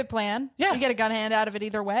 yeah, that's a good plan. Yeah, you get a gun hand out of it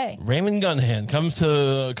either way. Raymond Gunhand comes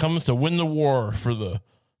to win the war for the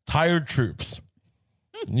tired troops.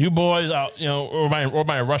 You boys out, or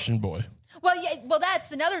my Russian boy. Well, yeah,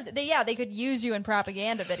 that's another. They could use you in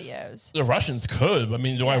propaganda videos. The Russians could. I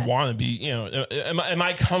mean, do I want to be? Am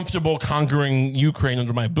I comfortable conquering Ukraine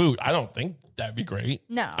under my boot? I don't think that'd be great.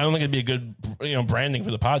 No, I don't think it'd be a good, branding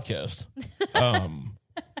for the podcast.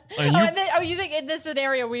 You think in this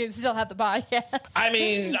scenario we still have the podcast? I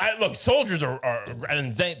mean, look, soldiers are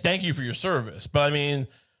and thank you for your service, but I mean,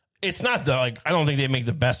 it's not I don't think they make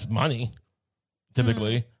the best money.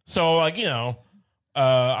 Typically. So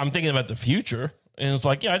I'm thinking about the future, and it's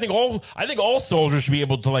like, I think all soldiers should be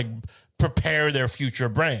able to prepare their future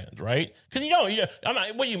brand, right? Because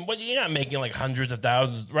you're not making like hundreds of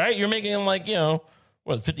thousands, right? You're making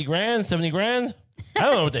 50 grand, 70 grand. I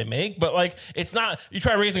don't know what they make, but it's not. You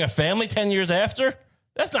try raising a family 10 years after,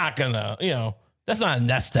 that's not gonna, that's not a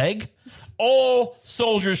nest egg. All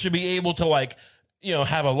soldiers should be able to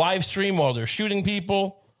have a live stream while they're shooting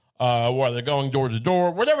people. While they're going door to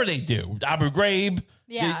door, whatever they do, Abu Ghraib,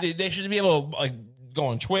 they should be able to go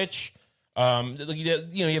on Twitch. You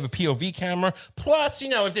have a POV camera. Plus,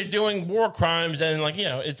 if they're doing war crimes, then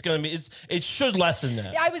it's gonna be it should lessen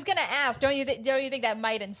that. I was gonna ask, don't you think that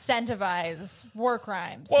might incentivize war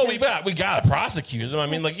crimes? Well, we got to prosecute them. I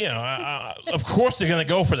mean, of course they're gonna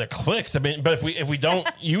go for the clicks. I mean, but if we don't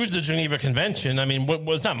use the Geneva Convention, I mean,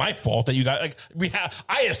 it's not my fault that you got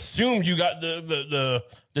I assumed you got the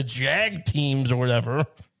JAG teams or whatever.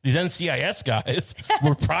 These NCIS guys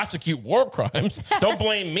would prosecute war crimes. Don't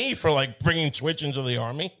blame me for bringing Twitch into the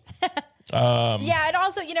army. Yeah, and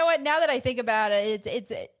also, you know what? Now that I think about it,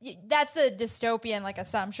 that's the dystopian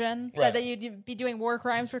assumption right. that you'd be doing war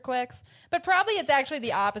crimes for clicks. But probably it's actually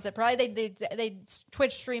the opposite. Probably they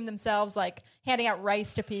Twitch stream themselves handing out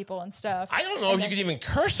rice to people and stuff. I don't know if you could even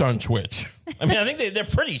curse on Twitch. I mean, I think they're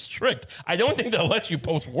pretty strict. I don't think they'll let you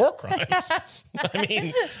post war crimes. I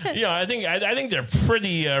mean, I think they're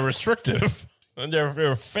pretty restrictive.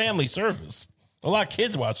 They're a family service. A lot of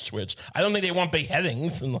kids watch Twitch. I don't think they want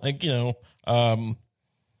beheadings and what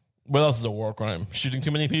else is a war crime? Shooting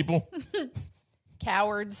too many people?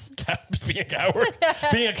 Cowards. Being a coward?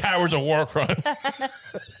 Being a coward's a war crime.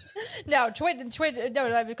 No, Twitch.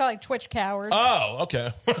 No, I'm calling Twitch cowards. Oh,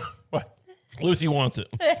 okay. What? Lucy wants it.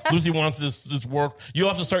 Lucy wants this work. You'll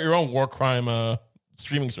have to start your own war crime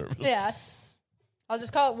streaming service. Yeah. I'll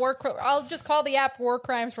just call it I'll just call the app War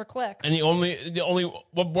Crimes for Clicks. And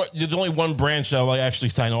there's only one branch that'll like actually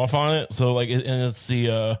sign off on it. So like, and it's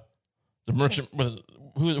the merchant,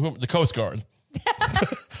 the Coast Guard.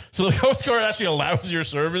 So the Coast Guard actually allows your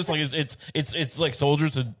service. Like it's like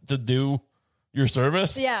soldiers to do your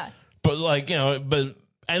service. Yeah. But like, and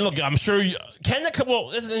look, I'm sure this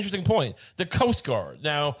is an interesting point. The Coast Guard.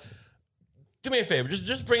 Now, do me a favor.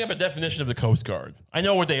 Just bring up a definition of the Coast Guard. I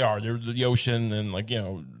know what they are. They're the ocean, and like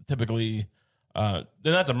typically, they're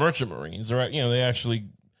not the merchant marines. They're they actually.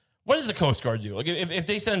 What does the Coast Guard do? Like if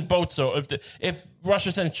they send boats, so if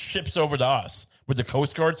Russia sends ships over to us, would the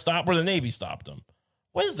Coast Guard stop or the Navy stop them?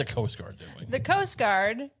 What is the Coast Guard doing? The Coast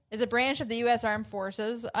Guard is a branch of the U.S. Armed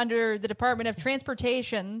Forces under the Department of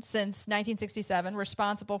Transportation since 1967,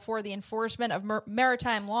 responsible for the enforcement of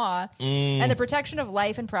maritime law and the protection of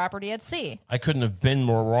life and property at sea. I couldn't have been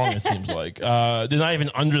more wrong, it seems like. They're not even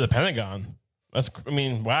under the Pentagon.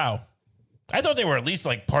 Wow. I thought they were at least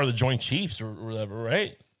like part of the Joint Chiefs or whatever,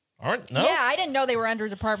 right? Aren't? No? Yeah, I didn't know they were under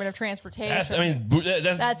Department of Transportation. This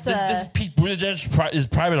is Pete Buttigieg's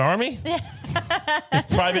private army? His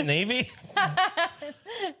private Navy?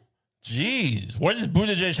 Jeez. What does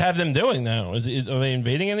Buttigieg have them doing now? Are they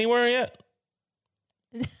invading anywhere yet?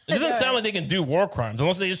 It doesn't sound like they can do war crimes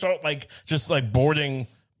unless they just start like boarding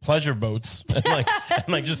pleasure boats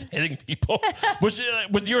and just hitting people. Which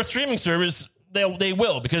with your streaming service, they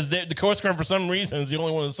will, because the Coast Guard for some reason is the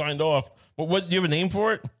only one that signed off. But what do you have a name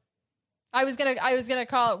for it? I was gonna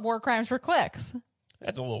call it War Crimes for Clicks.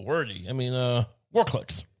 That's a little wordy. War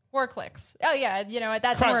clicks. War Clicks. Oh yeah,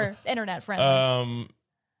 that's more internet friendly.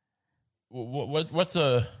 What's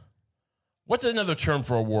another term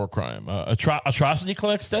for a war crime? Atrocity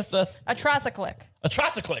clicks. That's Atrociclick.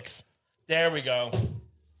 Atrociclicks. There we go.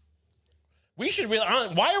 We should really.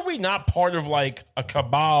 Why are we not part of like a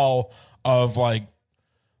cabal of like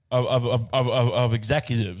of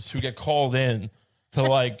executives who get called in to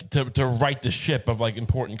like to right the ship of like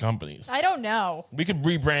important companies? I don't know. We could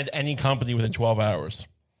rebrand any company within 12 hours,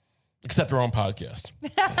 except our own podcast.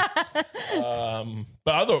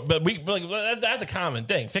 That's a common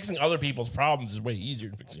thing. Fixing other people's problems is way easier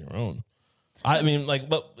than fixing your own. I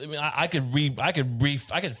could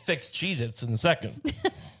fix Cheez-Its in a second.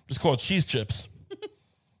 Just call it cheese chips.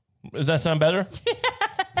 Does that sound better?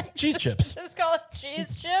 Cheese chips. Just call it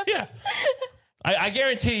cheese chips? Yeah. I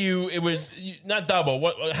guarantee you it was not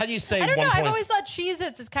double. How do you say? I don't know. 1 I've always thought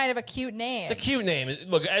Cheez-Its is kind of a cute name. It's a cute name.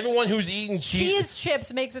 Look, everyone who's eating cheese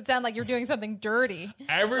chips makes it sound like you're doing something dirty.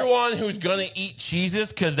 Everyone who's gonna eat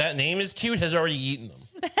Cheez-Its because that name is cute has already eaten them.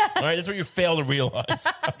 All right, that's what you fail to realize.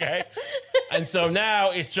 Okay, and so now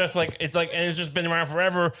it's just like and it's just been around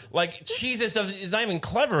forever. Like Cheez-Its is not even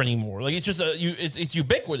clever anymore. Like it's just it's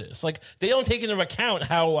ubiquitous. Like they don't take into account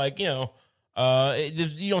how you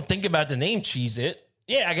don't think about the name Cheez-It.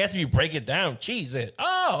 Yeah, I guess if you break it down, Cheez-It.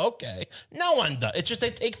 Oh, okay. No one does. It's just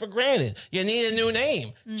they take for granted. You need a new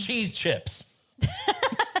name. Cheese chips.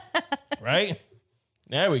 Right?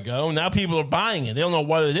 There we go. Now people are buying it. They don't know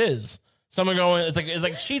what it is. Some are going, it's like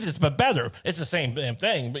Cheez-Its, but better. It's the same damn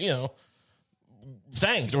thing, but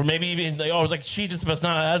thanks. Or maybe even it's like Cheez-Its, but it's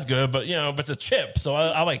not as good, but but it's a chip, so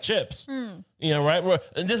I like chips. Right?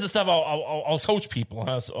 And this is stuff I'll coach people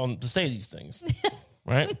on to say these things.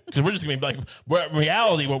 Right? Because we're just gonna be like, in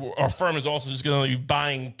reality, our firm is also just gonna be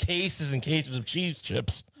buying cases and cases of cheese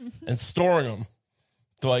chips and storing them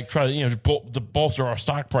to like try to to bolster our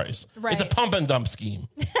stock price. Right. It's a pump and dump scheme.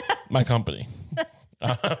 My company.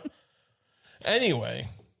 Anyway,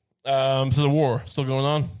 so the war still going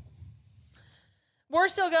on.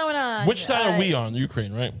 War's still going on. Which side are we on?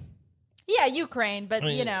 Ukraine, right? Yeah, Ukraine, but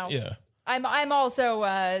yeah. I'm also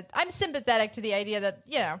I'm sympathetic to the idea that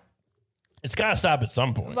it's got to stop at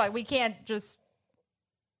some point. like we can't just.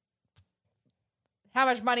 How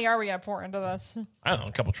much money are we going to pour into this? I don't know,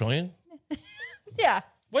 a couple trillion. Yeah.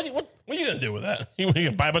 What are you going to do with that? You going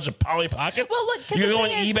to buy a bunch of Polly Pockets? Well, look, you going to go on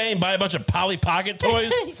eBay and buy a bunch of Polly Pocket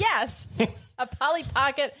toys? Yes, a Polly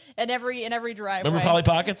Pocket in every driveway. Remember Polly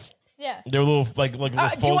Pockets? Yeah, they were little little do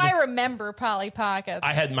folded. I remember Polly Pockets?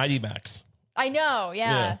 I had Mighty Max. I know.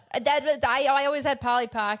 Yeah. I always had Polly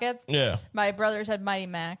Pockets. Yeah. My brothers had Mighty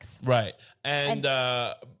Max. Right, and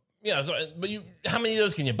but how many of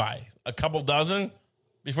those can you buy? A couple dozen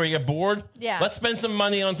before you get bored? Yeah. Let's spend some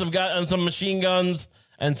money on some machine guns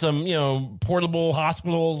and some portable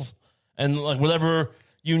hospitals and like whatever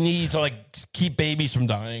you need to like keep babies from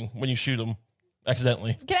dying when you shoot them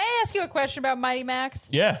accidentally. Can I ask you a question about Mighty Max?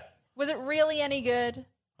 Yeah. Was it really any good?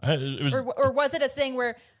 It was, or was it a thing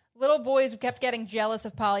where little boys kept getting jealous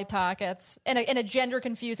of Polly Pockets in a gender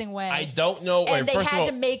confusing way. I don't know. And they first of had all,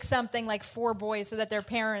 to make something like for boys so that their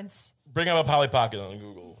parents. bring up a Polly Pocket on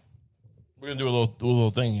Google. We're gonna do a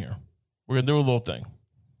little thing here. We're gonna do a little thing.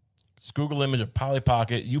 Just Google image of Polly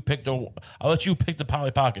Pocket. I'll let you pick the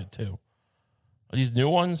Polly Pocket too. Are these new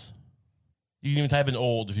ones? You can even type in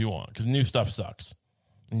old if you want, because new stuff sucks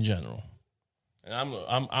in general. And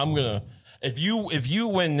I'm gonna if you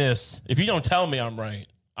win this, if you don't tell me I'm right,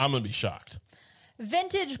 I'm gonna be shocked.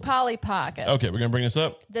 Vintage Polly Pocket. Okay, we're gonna bring this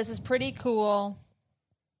up. This is pretty cool.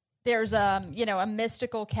 There's a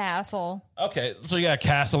mystical castle. Okay, so you got a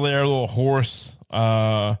castle there, a little horse.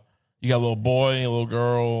 You got a little boy, a little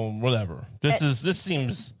girl, whatever. This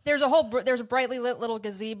seems. There's a brightly lit little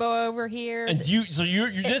gazebo over here. And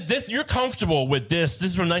you're comfortable with this.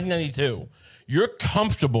 This is from 1992. You're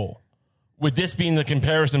comfortable with this being the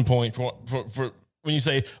comparison point for when you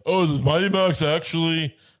say, "Oh, is Mighty Max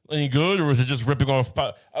actually any good, or is it just ripping off?"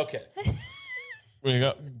 Okay.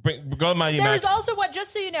 Go to Mighty Max. There's also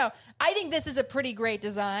just so you know, I think this is a pretty great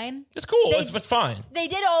design. It's cool. It's fine. They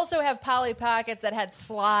did also have Polly Pockets that had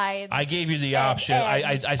slides. I gave you the option.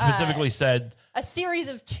 I specifically said a series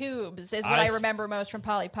of tubes is what I remember most from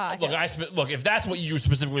Polly Pocket. Look, if that's what you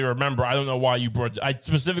specifically remember, I don't know why you brought. I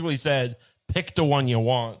specifically said pick the one you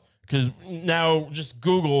want, because now just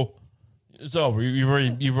Google. It's over.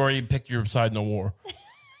 You've already picked your side in the war.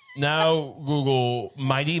 Now Google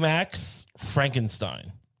Mighty Max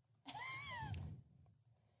Frankenstein.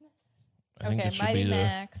 I think it should Mighty be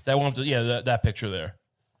Max. That one. That picture there.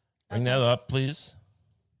 Bring that up, please.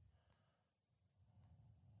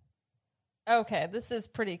 Okay, this is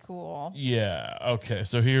pretty cool. Yeah. Okay.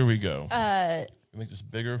 So here we go. Make this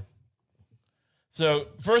bigger. So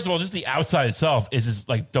first of all, just the outside itself is this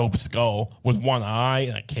like dope skull with one eye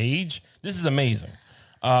and a cage. This is amazing.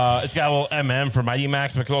 It's got a little M&M for Mighty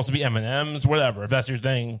Max, but it could also be M&M's, whatever. If that's your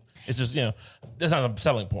thing, it's just that's not a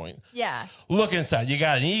selling point. Yeah. Look inside. You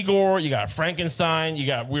got an Igor. You got Frankenstein. You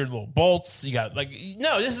got weird little bolts. You got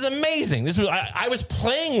this is amazing. This was I was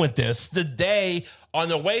playing with this the day on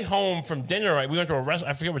the way home from dinner. We went to a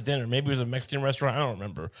restaurant. I forget what dinner. Maybe it was a Mexican restaurant. I don't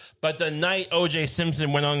remember. But the night O.J.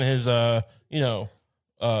 Simpson went on his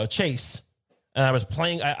chase, and I was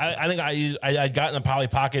playing. I think I'd gotten a Polly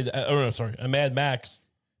Pocket. A Mad Max,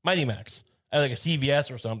 Mighty Max at like a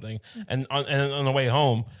CVS or something, and on the way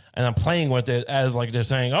home. And I'm playing with it as like they're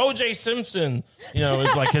saying, O.J. Simpson,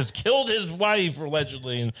 is like has killed his wife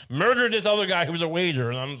allegedly and murdered this other guy who was a waiter.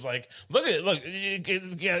 And I'm just like, look, you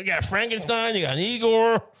got Frankenstein, you got an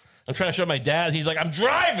Igor. I'm trying to show my dad. He's like, I'm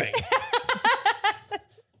driving.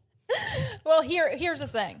 Well, here's the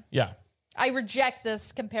thing. Yeah. I reject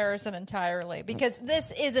this comparison entirely because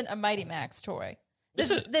this isn't a Mighty Max toy. This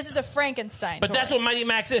is a Frankenstein. But toy. that's what Mighty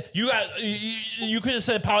Max is. You could have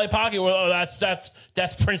said Polly Pocket. Well,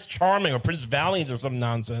 that's Prince Charming or Prince Valiant or some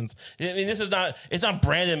nonsense. I mean, this is not. It's not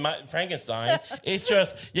Brandon Frankenstein. It's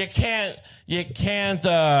just you can't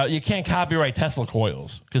copyright Tesla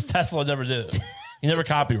coils because Tesla never did it. He never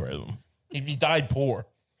copyrighted them. He died poor.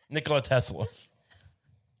 Nikola Tesla.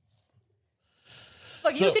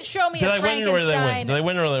 Look, you could show me a Frankenstein. Did they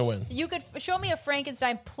win or did they win? You could show me a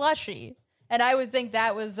Frankenstein plushie. And I would think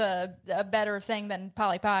that was a better thing than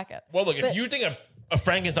Polly Pocket. Well, look, if you think a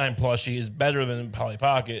Frankenstein plushie is better than Polly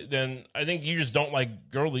Pocket, then I think you just don't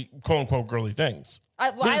like girly, quote unquote, girly things. I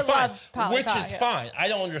love Polly Pocket. Which is fine. I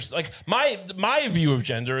don't understand. Like my view of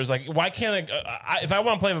gender is like, why can't if I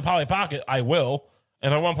want to play with Polly Pocket, I will.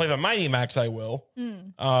 If I want to play with Mighty Max, I will.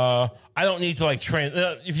 I don't need to like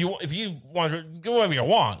if you want to go whatever you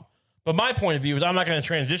want. But my point of view is I'm not going to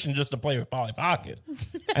transition just to play with Polly Pocket.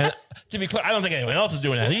 And to be clear, I don't think anyone else is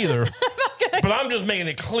doing that either. But I'm just making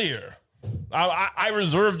it clear. I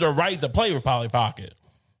reserve the right to play with Polly Pocket.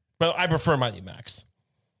 But I prefer Mighty Max.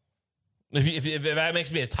 If that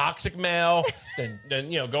makes me a toxic male, then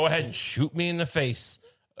go ahead and shoot me in the face,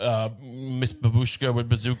 Miss Babushka with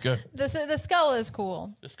bazooka. The skull is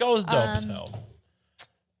cool. The skull is dope as hell.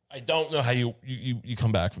 I don't know how you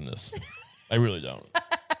come back from this. I really don't.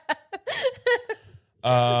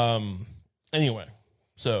 Anyway,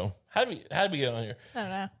 so how do we get on here? I don't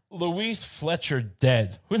know. Louise Fletcher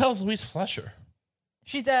dead. Who the hell is Louise Fletcher?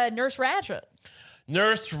 She's a Nurse Ratched.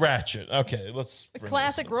 Nurse Ratched. Okay, let's a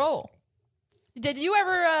classic role. Did you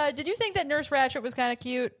think that Nurse Ratched was kind of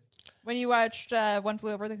cute when you watched One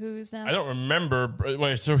Flew Over the Cuckoo's Nest? I don't remember.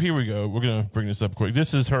 Wait, so here we go. We're gonna bring this up quick.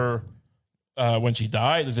 This is her when she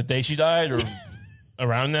died. Is it the day she died or?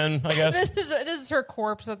 around then, I guess. This is her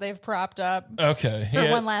corpse that they've propped up Okay. for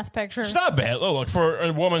one last picture. It's not bad. Look, for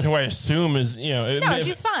a woman who I assume is,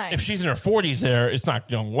 she's fine. If she's in her 40s there, it's not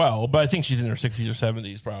going well, but I think she's in her 60s or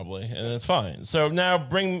 70s probably, and it's fine. So now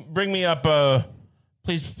bring me up,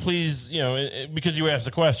 please, because you asked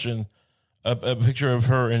the question, a picture of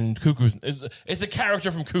her in Cuckoo's. It's a character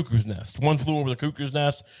from Cuckoo's Nest. One Flew Over the Cuckoo's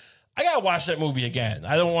Nest. I gotta watch that movie again.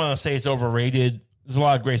 I don't want to say it's overrated. There's a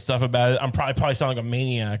lot of great stuff about it. I'm probably sound like a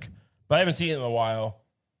maniac, but I haven't seen it in a while.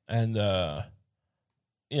 And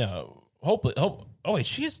hopefully, oh wait,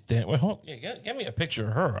 she's damn. Wait, get me a picture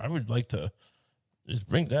of her. I would like to just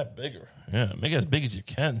bring that bigger. Yeah, make it as big as you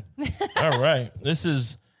can. All right, this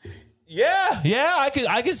is. Yeah.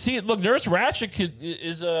 I could see it. Look, Nurse Ratched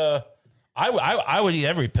is I would eat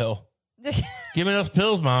every pill. Give me those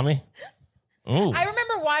pills, mommy. Ooh. I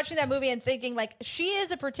remember watching that movie and thinking, like, she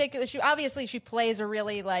obviously plays a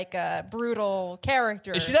really, like, brutal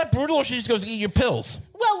character. Is she that brutal, or she just goes eat your pills?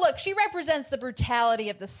 Well, look, she represents the brutality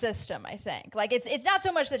of the system, I think. Like, it's not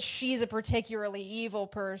so much that she's a particularly evil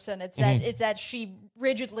person. It's that she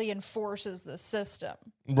rigidly enforces the system.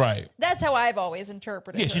 Right. That's how I've always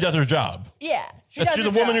interpreted it. Yeah, she does her job. Yeah. She's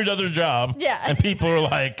a woman who does her job. Yeah. And people are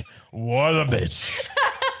like, what a bitch.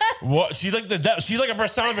 What? She's like she's like a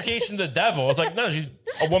personification of the devil. It's like, no, she's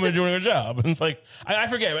a woman doing her job. And it's like, I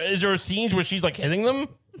forget. Is there scenes where she's like hitting them?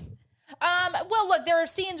 Well, look, there are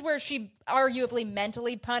scenes where she arguably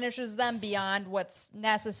mentally punishes them beyond what's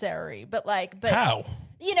necessary. But how?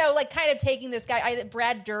 Like kind of taking this guy.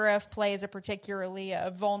 Brad Dourif plays a particularly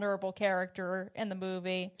vulnerable character in the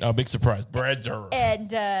movie. Oh, big surprise. Brad Dourif. And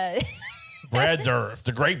Brad Dourif,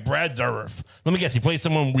 the great Brad Dourif. Let me guess, he plays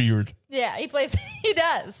someone weird. Yeah, he does.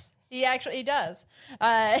 He actually does.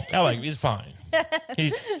 He's fine.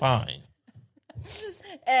 He's fine.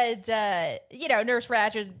 And, Nurse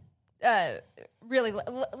Ratched really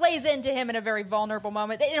lays into him in a very vulnerable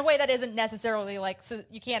moment in a way that isn't necessarily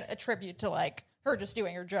you can't attribute to her just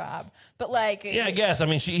doing her job. But yeah, I guess. I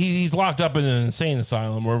mean, he's locked up in an insane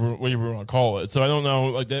asylum, whatever you want to call it. So I don't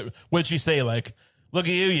know. What did she say? Look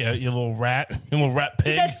at you little rat, you little rat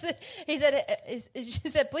pig. She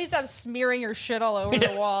said, please stop smearing your shit all over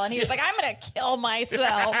the wall. And he was like, I'm going to kill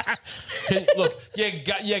myself. Look, you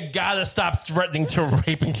gotta stop threatening to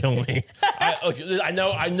rape and kill me.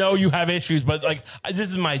 I know you have issues, but this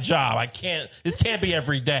is my job. This can't be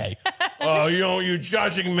every day. Oh, you're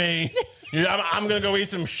judging me. I'm going to go eat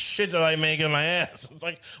some shit that I make in my ass. It's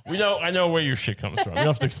like, I know where your shit comes from. You don't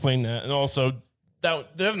have to explain that. And also,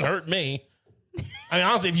 that doesn't hurt me. I mean,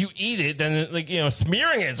 honestly, if you eat it, then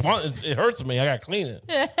smearing it hurts me. I got to clean it.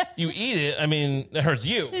 You eat it, I mean, it hurts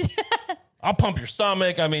you. I'll pump your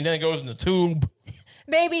stomach. I mean, then it goes in the tube.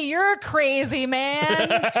 Maybe you're crazy,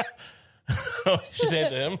 man. She's saying it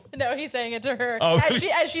to him? No, he's saying it to her. Oh,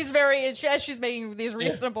 as she's making these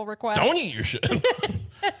reasonable requests. Don't eat your shit.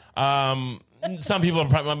 Some people are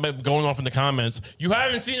probably going off in the comments. You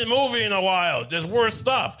haven't seen a movie in a while. There's worse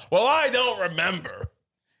stuff. Well, I don't remember.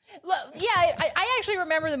 Yeah, I actually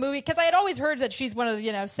remember the movie because I had always heard that she's one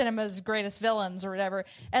of cinema's greatest villains or whatever,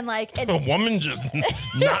 and a woman just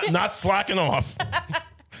not slacking off.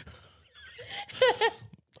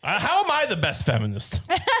 How am I the best feminist?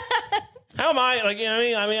 How am I?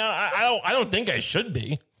 I don't think I should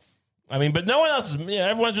be. I mean, but no one else is.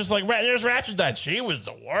 Everyone's just like, there's Ratched died. She was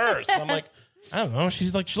the worst. I'm like, I don't know.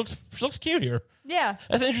 She's like, she looks cute here. Yeah,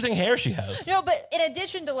 that's interesting hair she has. But in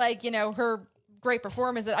addition to her great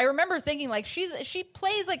performance, I remember thinking she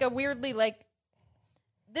plays a weirdly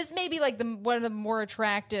this may be one of the more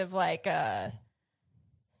attractive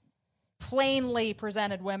plainly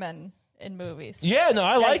presented women in movies. Yeah, no,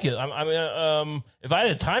 I like it. I mean, if I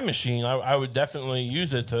had a time machine, I would definitely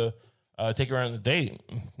use it to take her on a date.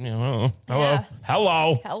 Hello.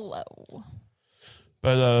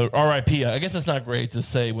 But R.I.P. I guess it's not great to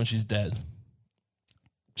say when she's dead.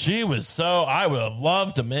 She was I would have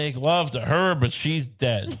loved to make love to her, but she's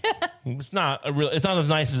dead. It's not as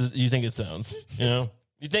nice as you think it sounds. You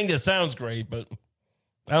think it sounds great, but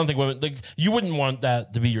I don't think women you wouldn't want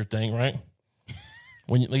that to be your thing, right?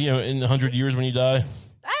 When in 100 years when you die.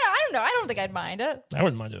 I don't know. I don't think I'd mind it. I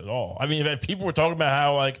wouldn't mind it at all. I mean, if people were talking about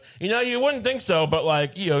how you wouldn't think so,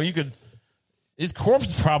 but you could. His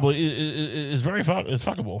corpse probably is very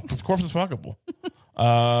fuckable. His corpse is fuckable.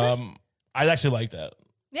 I'd actually like that.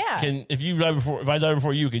 Yeah. If I die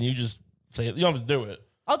before you, can you just say it? You don't have to do it.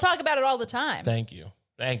 I'll talk about it all the time. Thank you.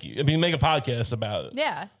 I mean, make a podcast about it.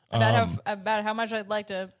 Yeah. About how much I'd like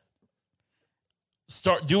to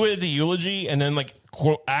do it at the eulogy and then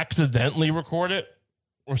accidentally record it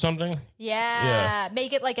or something. Yeah.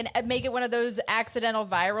 Make it make it one of those accidental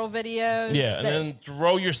viral videos. Yeah, and then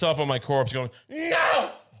throw yourself on my corpse going,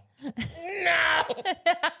 no,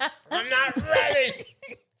 I'm not ready.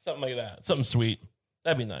 Something like that. Something sweet.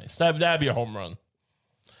 That'd be nice. That'd be a home run.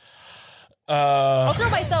 I'll throw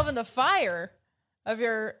myself in the fire of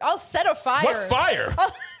your. I'll set a fire. What fire?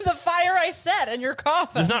 The fire I set in your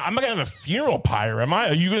coffin. I'm not gonna have a funeral pyre, am I?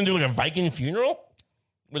 Are you gonna do like a Viking funeral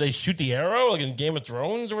where they shoot the arrow like in Game of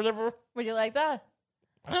Thrones or whatever? Would you like that?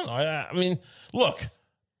 I don't know. I mean, look,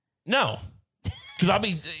 no.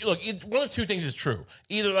 Because one of two things is true.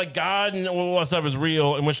 Either like God and all that stuff is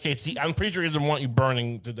real, in which case I'm pretty sure he doesn't want you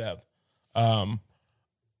burning to death.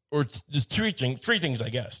 Or just three things, I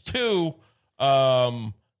guess. Two,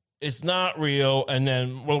 it's not real, and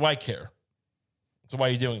then, well, why care? So why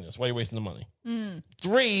are you doing this? Why are you wasting the money?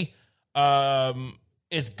 Three,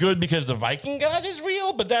 it's good because the Viking god is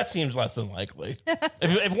real, but that seems less than likely.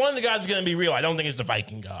 if one of the gods is going to be real, I don't think it's the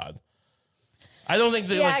Viking god. I don't think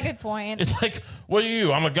that. Yeah, good point. It's like, what are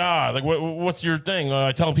you? I'm a god. Like, what's your thing?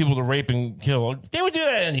 I tell people to rape and kill. They would do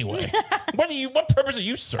that anyway. What purpose are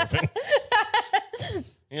you serving?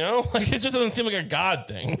 You know, like it just doesn't seem like a god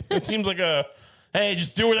thing. It seems like hey,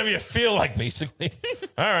 just do whatever you feel like, basically.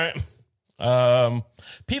 All right.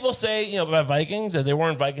 People say, about Vikings that they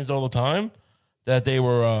weren't Vikings all the time, that they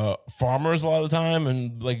were farmers a lot of the time,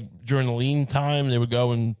 and like during the lean time, they would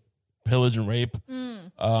go and pillage and rape.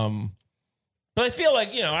 But I feel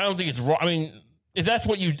like, I don't think it's wrong. I mean, if that's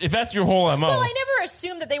your whole MO. Well, I never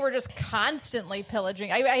assumed that they were just constantly pillaging.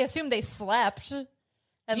 I assumed they slept and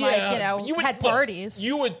had parties. Look,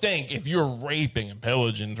 you would think if you're raping and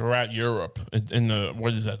pillaging throughout Europe in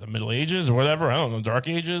the Middle Ages or whatever, I don't know, Dark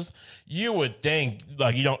Ages, you would think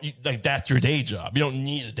like that's your day job. You don't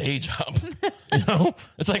need a day job.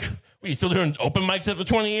 It's like, you still doing open mics after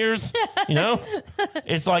 20 years?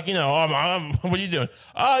 It's like, what are you doing?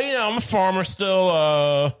 I'm a farmer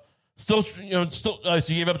still. So you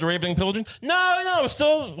gave up the raping and pillaging? No,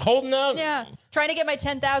 still holding out. Yeah, trying to get my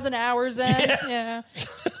 10,000 hours in. Yeah.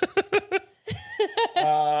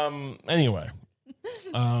 Anyway,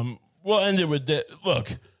 we'll end it with this.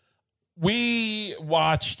 Look, we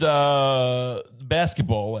watched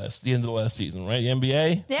basketball the end of the last season, right? The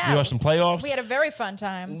NBA. Yeah, we watched some playoffs. We had a very fun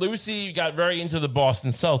time. Lucy got very into the Boston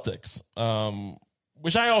Celtics,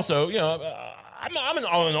 which I also,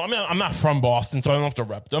 I'm not from Boston, so I don't have to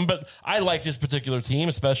rep them, but I like this particular team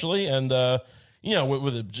especially, and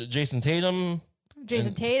with Jason Tatum,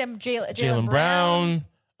 Jaylen Brown,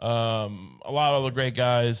 a lot of other great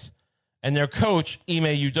guys, and their coach Ime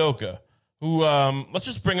Udoka, who let's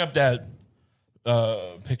just bring up that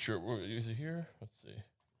picture. Is it here? Let's see,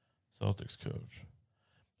 Celtics coach.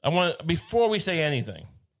 Before we say anything,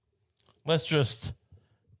 this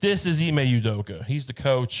is Ime Udoka. He's the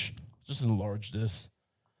coach. Just enlarge this.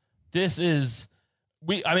 This is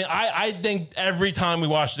I think every time we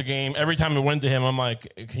watch the game, every time we went to him, I'm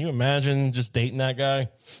like, can you imagine just dating that guy?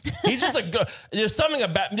 He's just there's something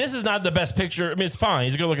about, this is not the best picture. I mean, it's fine.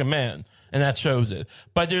 He's a good looking man, and that shows it.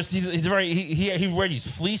 But he's very, he wears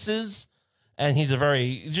these fleeces, and he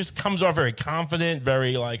just comes off very confident,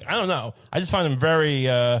 very I don't know. I just find him very.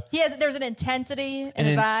 There's an intensity in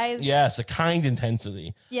his eyes. Yes, a kind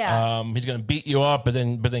intensity. Yeah. He's gonna beat you up, but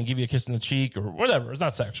then give you a kiss in the cheek or whatever. It's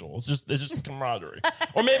not sexual. It's just camaraderie,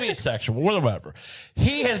 or maybe it's sexual, whatever.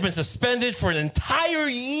 He has been suspended for an entire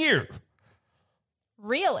year.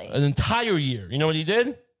 Really? An entire year. You know what he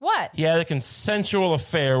did? What? He had a consensual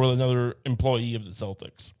affair with another employee of the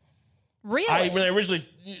Celtics. Really? When I originally.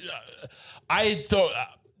 I thought,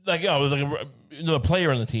 it was like another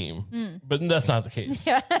player on the team, but that's not the case.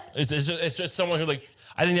 Yeah. It's just someone who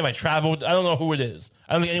I think they might travel. I don't know who it is.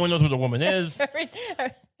 I don't think anyone knows who the woman is.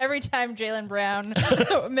 Every time Jaylen Brown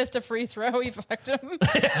missed a free throw, he fucked him.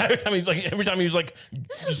 every time he was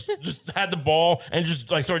just had the ball and just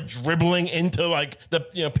started dribbling into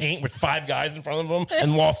the paint with five guys in front of him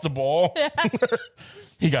and lost the ball. Yeah.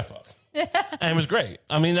 He got fucked. Yeah. And it was great.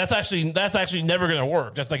 I mean, that's actually never going to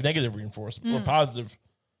work. That's negative reinforcement or positive.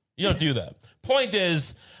 You don't do that. Point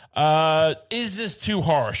is this too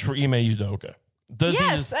harsh for Ime Udoka?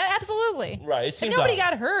 Yes, absolutely. Right. It seems nobody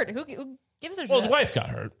got hurt. Who gives a shit? Well, his wife got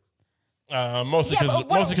hurt. Mostly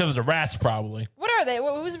because of the rats, probably. What are they?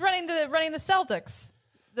 Who's running the Celtics?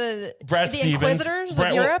 The Stevens, Inquisitors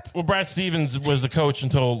of Europe? Well, Brad Stevens was the coach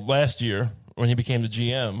until last year, when he became the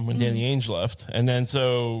GM, when Danny Ainge left. And then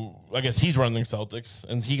so I guess he's running Celtics,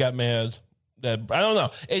 and he got mad that, I don't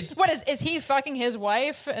know. What is he fucking his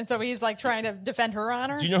wife? And so he's trying to defend her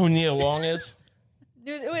honor? Do you know who Nia Long is?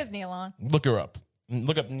 Who is Nia Long? Look her up.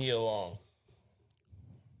 Look up Nia Long.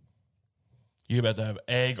 You're about to have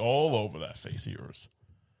egg all over that face of yours.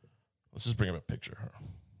 Let's just bring up a picture of her.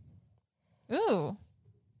 Ooh,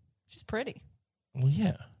 she's pretty. Well,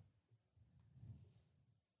 yeah.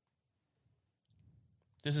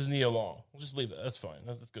 This is Nia Long. We'll just leave it. That's fine.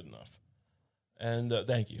 That's good enough. And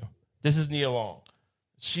thank you. This is Nia Long.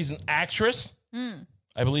 She's an actress.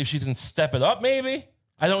 I believe she's in Step It Up, maybe.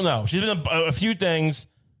 I don't know. She's been in a few things.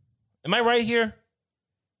 Am I right here?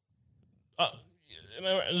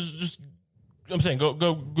 I'm saying go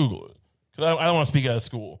Google it, because I don't want to speak out of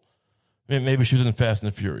school. Maybe she was in Fast and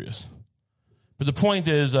the Furious. But the point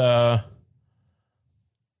is,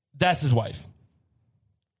 that's his wife.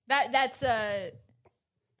 That's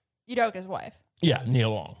Udoka's wife. Yeah, Nia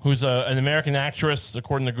Long, who's an American actress,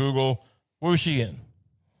 according to Google. What was she in?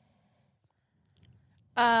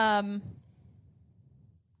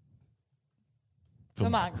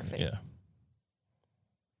 Filmography. Yeah.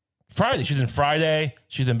 Friday. She's in Friday.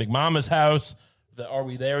 She's in Big Mama's House. Are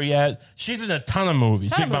We There Yet? She's in a ton of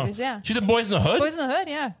movies. Ton of movies, yeah. She's in Boys in the Hood? Boys in the Hood,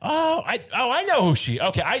 yeah. Oh, I know who she.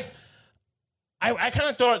 Okay, I kind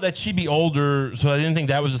of thought that she'd be older, so I didn't think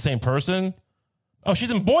that was the same person. Oh,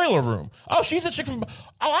 she's in Boiler Room. Oh, she's a chick from. Oh,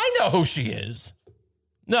 I know who she is.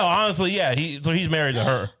 No, honestly, yeah. He's married to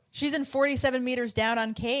her. She's in 47 Meters Down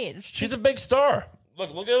Uncaged. She's a big star.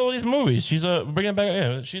 Look at all these movies. She's bringing it back.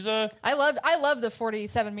 Yeah, she's a. I love the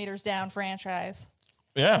 47 Meters Down franchise.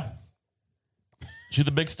 Yeah, she's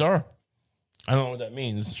a big star. I don't know what that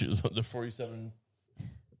means. She's the 47.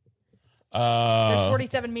 There's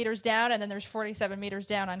 47 Meters Down, and then there's 47 Meters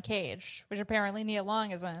Down Uncaged, which apparently Nia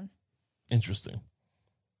Long is in. Interesting.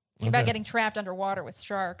 It's about getting trapped underwater with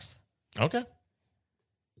sharks. Okay.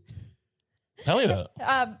 Tell me about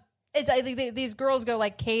it. I think these girls go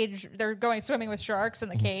like cage. They're going swimming with sharks in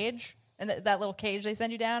the cage, and that little cage they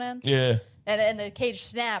send you down in. Yeah. And the cage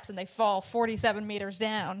snaps, and they fall 47 meters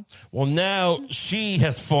down. Well, now she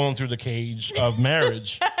has fallen through the cage of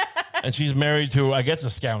marriage, and she's married to, I guess,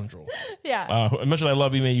 a scoundrel. Yeah. As much as I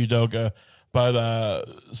love Ime Udoka, but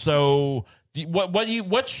so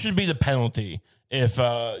what should be the penalty if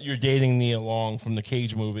you're dating Nia Long from the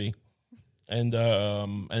Cage movie, and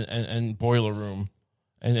Boiler Room,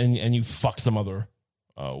 and you fuck some other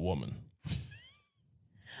woman?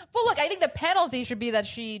 Well, look, I think the penalty should be that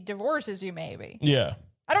she divorces you. Maybe. Yeah.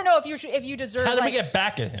 I don't know if you deserve. How do we get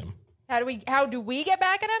back at him? How do we get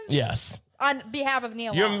back at him? Yes. On behalf of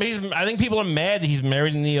Nia Long. I think people are mad that he's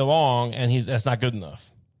married to Nia Long, and that's not good enough.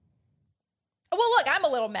 Well, look, I'm a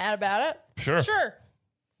little mad about it. Sure.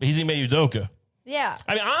 But he's Ime Udoka. Yeah.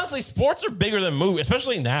 I mean, honestly, sports are bigger than movies,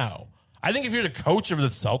 especially now. I think if you're the coach of the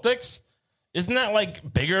Celtics, isn't that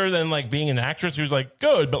like bigger than like being an actress who's like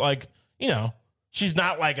good, but like, you know, she's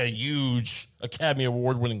not like a huge Academy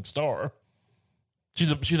Award winning star.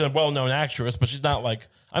 She's a well known actress, but she's not like,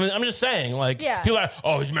 I mean, I'm just saying, like, people are like,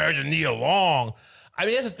 oh, he's married to Nia Long. I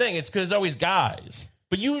mean, that's the thing. It's because it's always guys.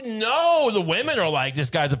 But you know the women are like, this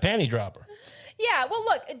guy's a panty dropper. Yeah, well,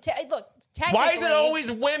 look, technically. Why is it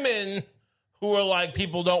always women who are like,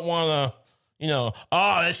 people don't want to, you know,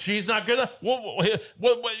 oh, she's not good enough.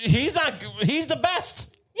 He's the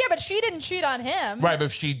best. Yeah, but she didn't cheat on him. Right, but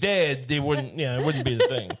if she did, it wouldn't be the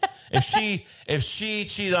thing. If she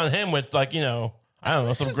cheated on him with, like, you know, I don't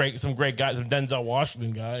know, some great guy, some Denzel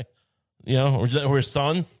Washington guy, you know, or his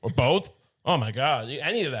son, or both. Oh my God,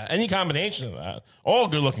 any of that, any combination of that, all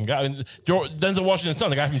good looking guy. Denzel Washington's son,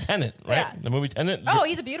 the guy from Tenet, right? Yeah. The movie Tenet. Oh,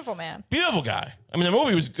 he's a beautiful man. Beautiful guy. I mean, the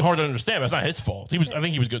movie was hard to understand, but it's not his fault. I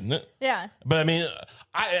think he was good in it. Yeah. But I mean,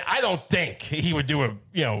 I don't think he would do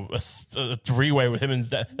a three-way with him and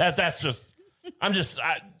that's just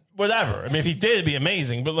whatever. I mean, if he did, it'd be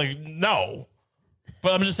amazing. But like, no.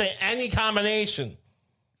 But I'm just saying, any combination.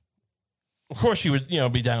 Of course, she would,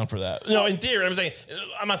 be down for that. No, in theory,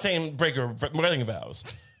 I'm not saying break her wedding vows,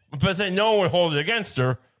 but saying no one would hold it against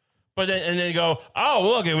her. But then they go,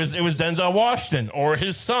 oh, look, it was Denzel Washington or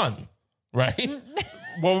his son, right?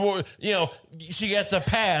 Well, she gets a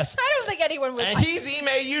pass. I don't think anyone would. And he's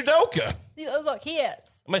Ime Udoka. Look, he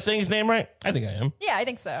is. Am I saying his name right? I think I am. Yeah, I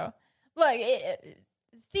think so. Look,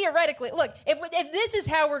 theoretically, if this is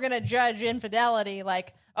how we're gonna judge infidelity,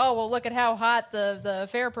 like, oh well, look at how hot the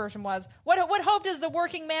fair person was. What hope does the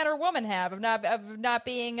working man or woman have of not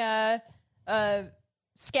being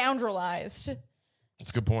scoundrelized? That's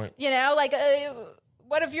a good point. Like,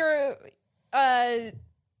 what if you're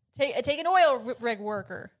take an oil rig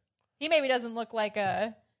worker? He maybe doesn't look like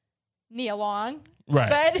a Nia Long,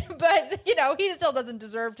 right? But he still doesn't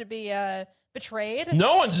deserve to be betrayed.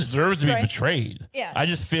 No one deserves to be betrayed. Yeah, I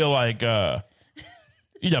just feel like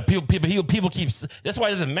People keep. That's why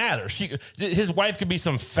it doesn't matter. His wife could be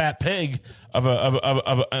some fat pig of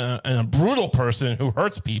a brutal person who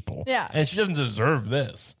hurts people. Yeah, and she doesn't deserve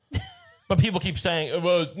this. But people keep saying,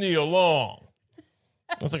 "Well, it's Nia Long."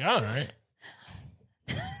 I was like, all right.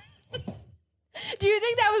 Do you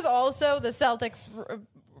think that was also the Celtics'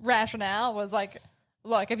 rationale? Was like,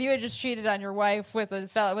 look, if you had just cheated on your wife with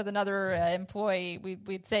another employee,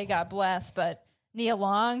 we'd say God bless. But Nia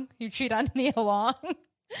Long, you cheat on Nia Long.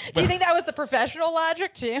 Do you think that was the professional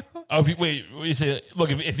logic too? Oh, you say,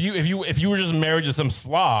 look, if you were just married to some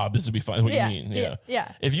slob, this would be fine. What do you mean?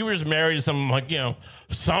 Yeah. If you were just married to some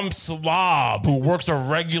some slob who works a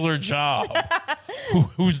regular job,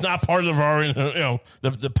 who's not part of our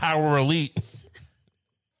the power elite,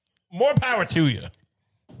 more power to you.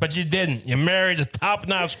 But you didn't. You married a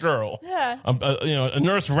top-notch girl. Yeah. A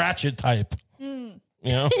Nurse Ratched type.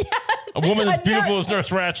 A woman as beautiful as Nurse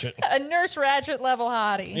Ratched. A Nurse Ratched level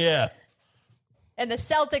hottie. Yeah. And the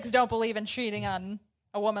Celtics don't believe in cheating on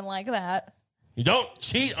a woman like that. You don't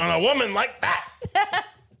cheat on a woman like that.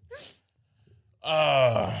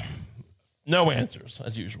 No answers,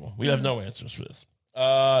 as usual. We have no answers for this.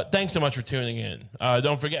 Thanks so much for tuning in.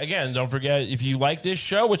 Don't forget, if you like this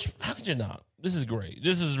show, which, how could you not? This is great.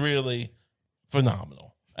 This is really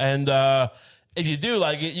phenomenal. And if you do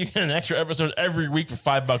like it, you get an extra episode every week for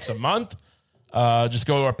 $5 a month. Just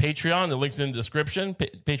go to our Patreon. The link's in the description.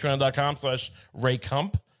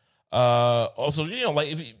 Patreon.com/RayCump. Also,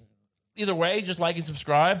 either way, just like and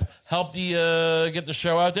subscribe. Help get the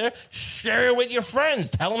show out there. Share it with your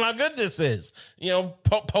friends. Tell them how good this is.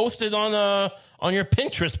 Post it on your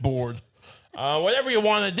Pinterest board. Whatever you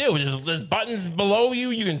want to do. There's buttons below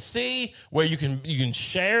you. You can see where you can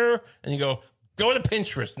share, and you go to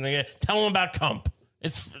Pinterest and tell them about Cump.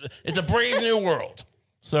 It's a brave new world.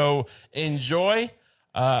 So enjoy.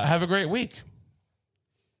 Have a great week.